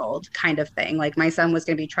our world, kind of thing. Like, my son was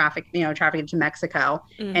going to be trafficked to Mexico,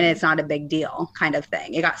 and it's not a big deal, kind of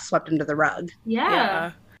thing. It got swept under the rug.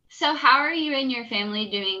 Yeah. So how are you and your family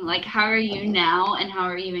doing? Like, how are you now, and how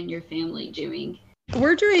are you and your family doing?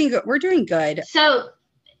 We're doing good. So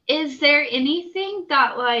is there anything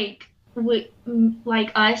that like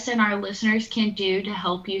us and our listeners can do to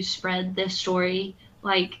help you spread this story,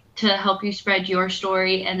 like to help you spread your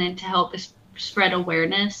story, and then to help spread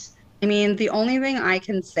awareness? I mean, the only thing I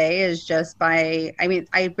can say is just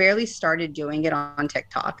I barely started doing it on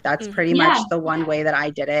TikTok. That's pretty much the one way that I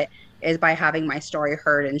did it. is by having my story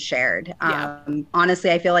heard and shared. Yeah.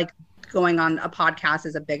 Honestly, I feel like going on a podcast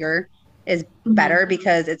is better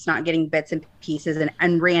because it's not getting bits and pieces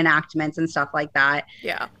and reenactments and stuff like that.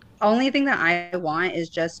 Yeah. Only thing that I want is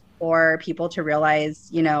just for people to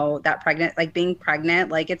realize, that being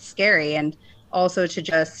pregnant, like it's scary. And also to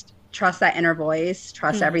just trust that inner voice,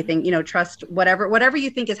 trust everything, trust whatever you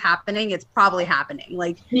think is happening, it's probably happening.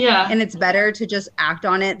 Like, and it's better to just act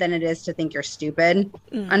on it than it is to think you're stupid.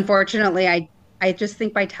 Unfortunately, I just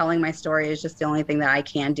think by telling my story is just the only thing that I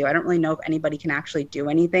can do. I don't really know if anybody can actually do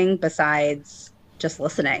anything besides just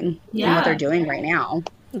listening and what they're doing right now.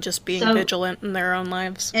 Just being vigilant in their own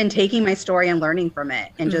lives. And taking my story and learning from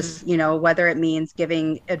it. And just, whether it means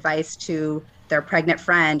giving advice to their pregnant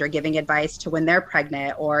friend or giving advice to when they're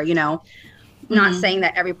pregnant or, not saying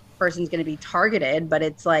that every person's going to be targeted, but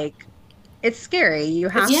it's like, it's scary. You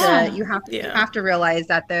have to realize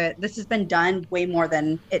that this has been done way more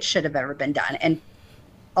than it should have ever been done. And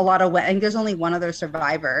I think there's only one other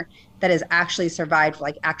survivor that has actually survived,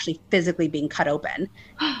 like actually physically being cut open.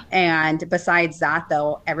 And besides that,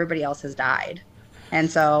 though, everybody else has died. And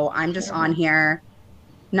so I'm just on here,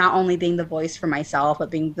 not only being the voice for myself, but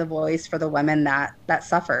being the voice for the women that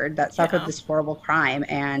suffered this horrible crime,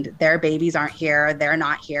 and their babies aren't here. They're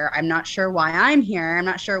not here. I'm not sure why I'm here. I'm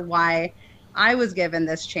not sure why I was given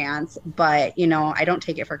this chance, but I don't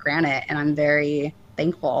take it for granted. And I'm very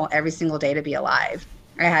thankful every single day to be alive.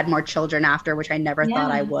 I had more children after, which I never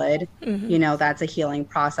thought I would. That's a healing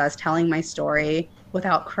process. Telling my story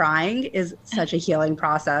without crying is such a healing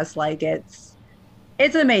process. Like it's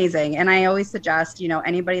amazing. And I always suggest,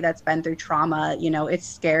 anybody that's been through trauma, it's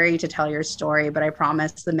scary to tell your story, but I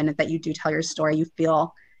promise the minute that you do tell your story, you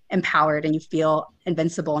feel empowered and you feel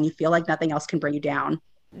invincible and you feel like nothing else can bring you down.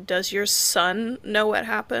 Does your son know what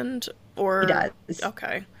happened? Or he does.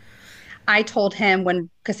 Okay. I told him when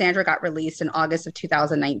Cassandra got released in August of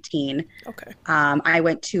 2019. Okay. I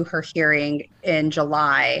went to her hearing in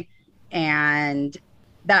July, and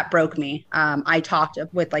that broke me. I talked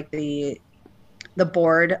with like the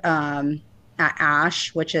board at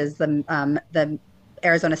ASH, which is the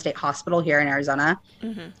Arizona State Hospital here in Arizona.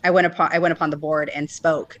 I went upon the board and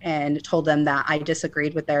spoke and told them that I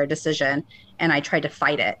disagreed with their decision, and I tried to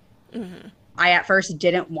fight it. I at first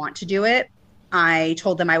didn't want to do it. I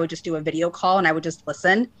told them I would just do a video call and I would just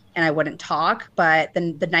listen and I wouldn't talk. But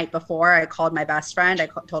then the night before, I called my best friend. I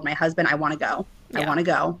told my husband, I want to go. I want to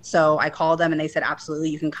go. So I called them and they said, absolutely,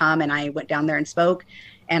 you can come. And I went down there and spoke,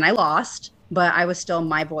 and I lost, but I was still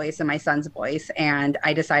my voice and my son's voice. And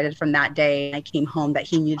I decided from that day, I came home, that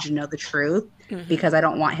he needed to know the truth, because I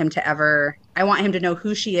don't want him to I want him to know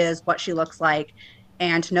who she is, what she looks like,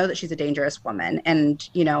 and to know that she's a dangerous woman. And,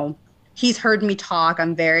 he's heard me talk.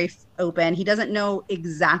 I'm very open. He doesn't know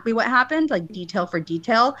exactly what happened, like detail for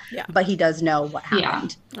detail, but he does know what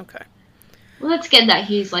happened. Okay. Well, that's good that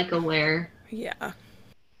he's like aware.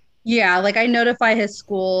 Yeah, like I notify his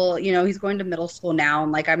school, he's going to middle school now,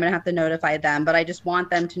 and like I'm gonna have to notify them, but I just want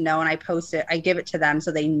them to know, and I post it, I give it to them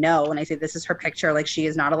so they know, and I say, this is her picture, like she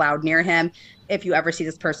is not allowed near him. If you ever see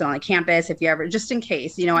this person on the campus, if you ever, just in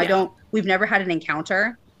case, we've never had an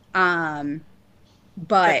encounter.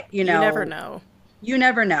 But you never know. You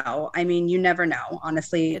never know. I mean, you never know,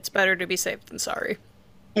 honestly. It's better to be safe than sorry.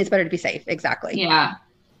 It's better to be safe, exactly. Yeah.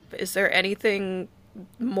 Is there anything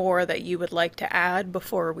more that you would like to add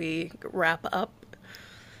before we wrap up?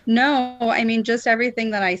 No, I mean, just everything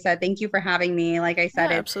that I said. Thank you for having me. Like I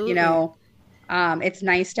said, it's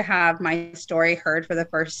nice to have my story heard for the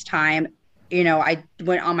first time. I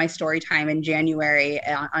went on my story time in January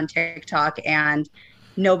on TikTok, and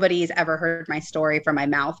nobody's ever heard my story from my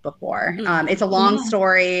mouth before. It's a long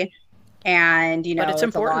story, and it's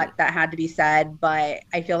a lot that had to be said, but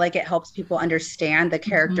I feel like it helps people understand the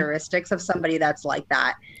characteristics of somebody that's like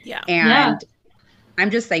that. I'm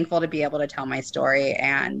just thankful to be able to tell my story,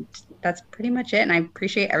 and that's pretty much it. And I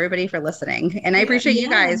appreciate everybody for listening, and I appreciate you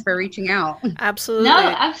guys for reaching out. Absolutely. No,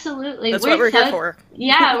 absolutely. That's what we're here for.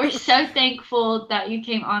 Yeah, we're so thankful that you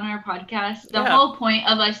came on our podcast. The whole point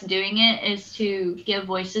of us doing it is to give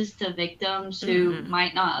voices to victims who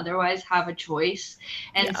might not otherwise have a choice.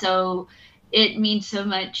 And so it means so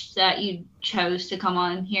much that you chose to come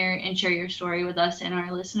on here and share your story with us and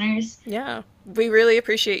our listeners. Yeah, we really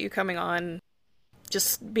appreciate you coming on.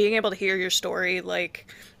 Just being able to hear your story,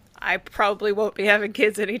 like, I probably won't be having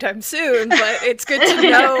kids anytime soon, but it's good to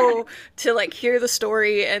know, to like hear the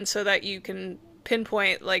story, and so that you can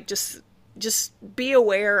pinpoint, like, just be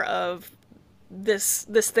aware of this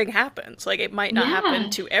thing happens. Like, it might not happen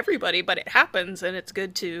to everybody, but it happens, and it's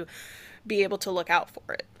good to be able to look out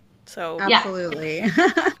for it. So absolutely.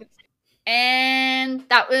 And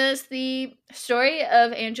that was the story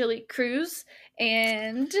of Angelique Cruz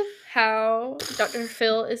and how Dr.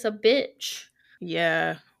 Phil is a bitch.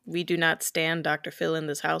 Yeah, we do not stand Dr. Phil in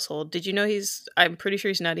this household. Did you know I'm pretty sure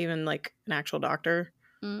he's not even like an actual doctor.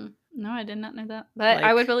 No, I did not know that, but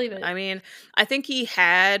I would believe it. I mean, I think he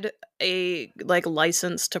had a like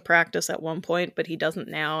license to practice at one point, but he doesn't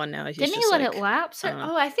now, and now he's didn't just he let like, it lapse?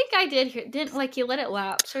 I think I did hear. Didn't like he let it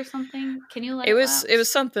lapse or something? Can you let it lapse? It was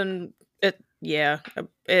something.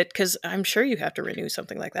 Because I'm sure you have to renew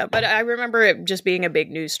something like that. But I remember it just being a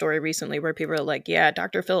big news story recently where people are like, "Yeah,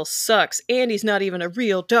 Dr. Phil sucks, and he's not even a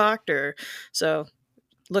real doctor." So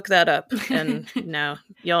look that up, and now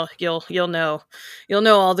you'll know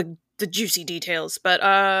all the juicy details. But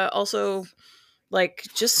also, like,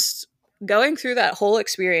 just going through that whole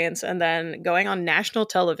experience and then going on national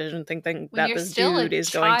television thinking when that this dude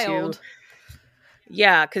is child. going to.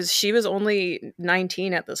 Yeah, because she was only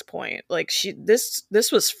 19 at this point. Like, this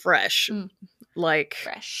was fresh. Like,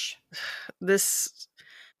 fresh. This.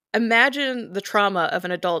 Imagine the trauma of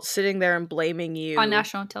an adult sitting there and blaming you on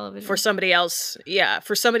national television for somebody else. Yeah,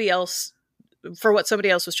 for what somebody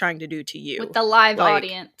else was trying to do to you with the live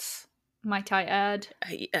audience. Might I add?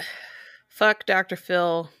 Fuck Dr.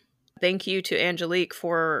 Phil. Thank you to Angelique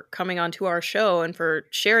for coming onto our show and for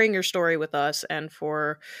sharing your story with us and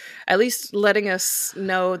for at least letting us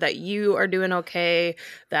know that you are doing okay,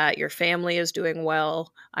 that your family is doing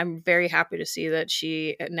well. I'm very happy to see that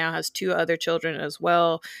she now has 2 other children as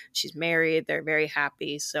well. She's married. They're very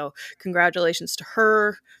happy. So congratulations to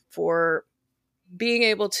her for being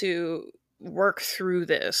able to work through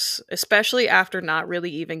this, especially after not really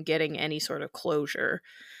even getting any sort of closure.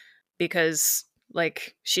 Because,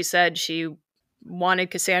 like she said, she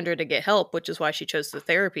wanted Cassandra to get help, which is why she chose the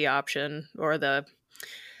therapy option or the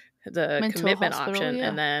mental commitment option.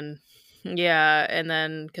 Yeah. And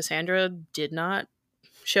then Cassandra did not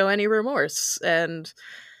show any remorse. And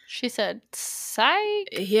she said, psych.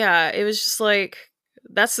 Yeah, it was just like,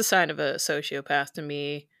 that's the sign of a sociopath to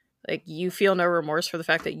me. Like, you feel no remorse for the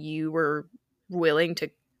fact that you were willing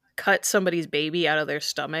to cut somebody's baby out of their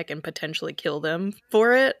stomach and potentially kill them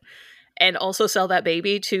for it. And also sell that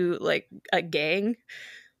baby to, like, a gang?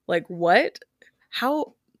 Like, what?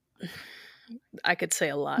 How? I could say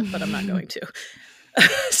a lot, but I'm not going to.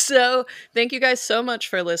 So, thank you guys so much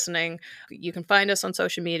for listening. You can find us on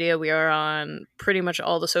social media. We are on pretty much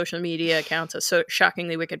all the social media accounts as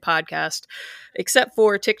Shockingly Wicked Podcast. Except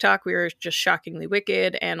for TikTok, we are just Shockingly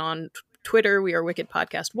Wicked. And on Twitter, we are Wicked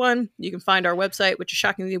Podcast 1. You can find our website, which is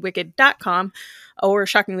shockinglywicked.com or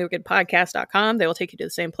shockinglyWickedPodcast.com. They will take you to the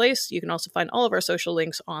same place. You can also find all of our social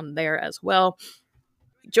links on there as well.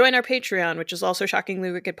 Join our Patreon, which is also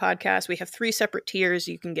Shockingly Wicked Podcast. We have 3 separate tiers.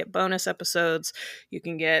 You can get bonus episodes. You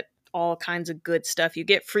can get all kinds of good stuff. You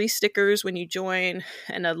get free stickers when you join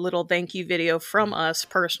and a little thank you video from us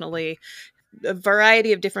personally. A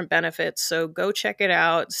variety of different benefits, so go check it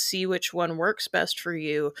out, see which one works best for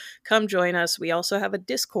you. Come join us. We also have a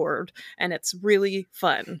Discord, and it's really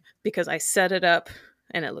fun because I set it up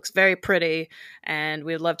and it looks very pretty, and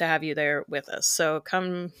we'd love to have you there with us. So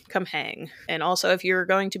come hang. And also, if you're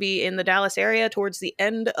going to be in the Dallas area towards the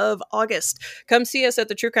end of August, come see us at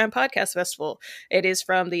the True Crime Podcast Festival. It is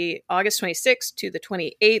from the August 26th to the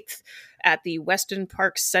 28th at the Weston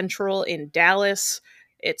Park Central in Dallas.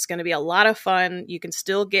 It's going to be a lot of fun. You can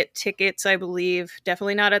still get tickets, I believe.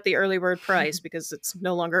 Definitely not at the early bird price because it's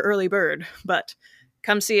no longer early bird. But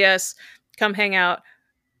come see us. Come hang out.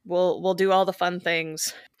 We'll do all the fun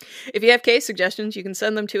things. If you have case suggestions, you can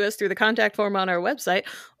send them to us through the contact form on our website,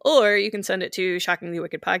 or you can send it to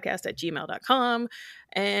shockinglywickedpodcast@gmail.com.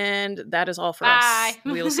 And that is all for us.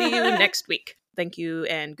 We will see you next week. Thank you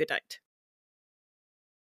and good night.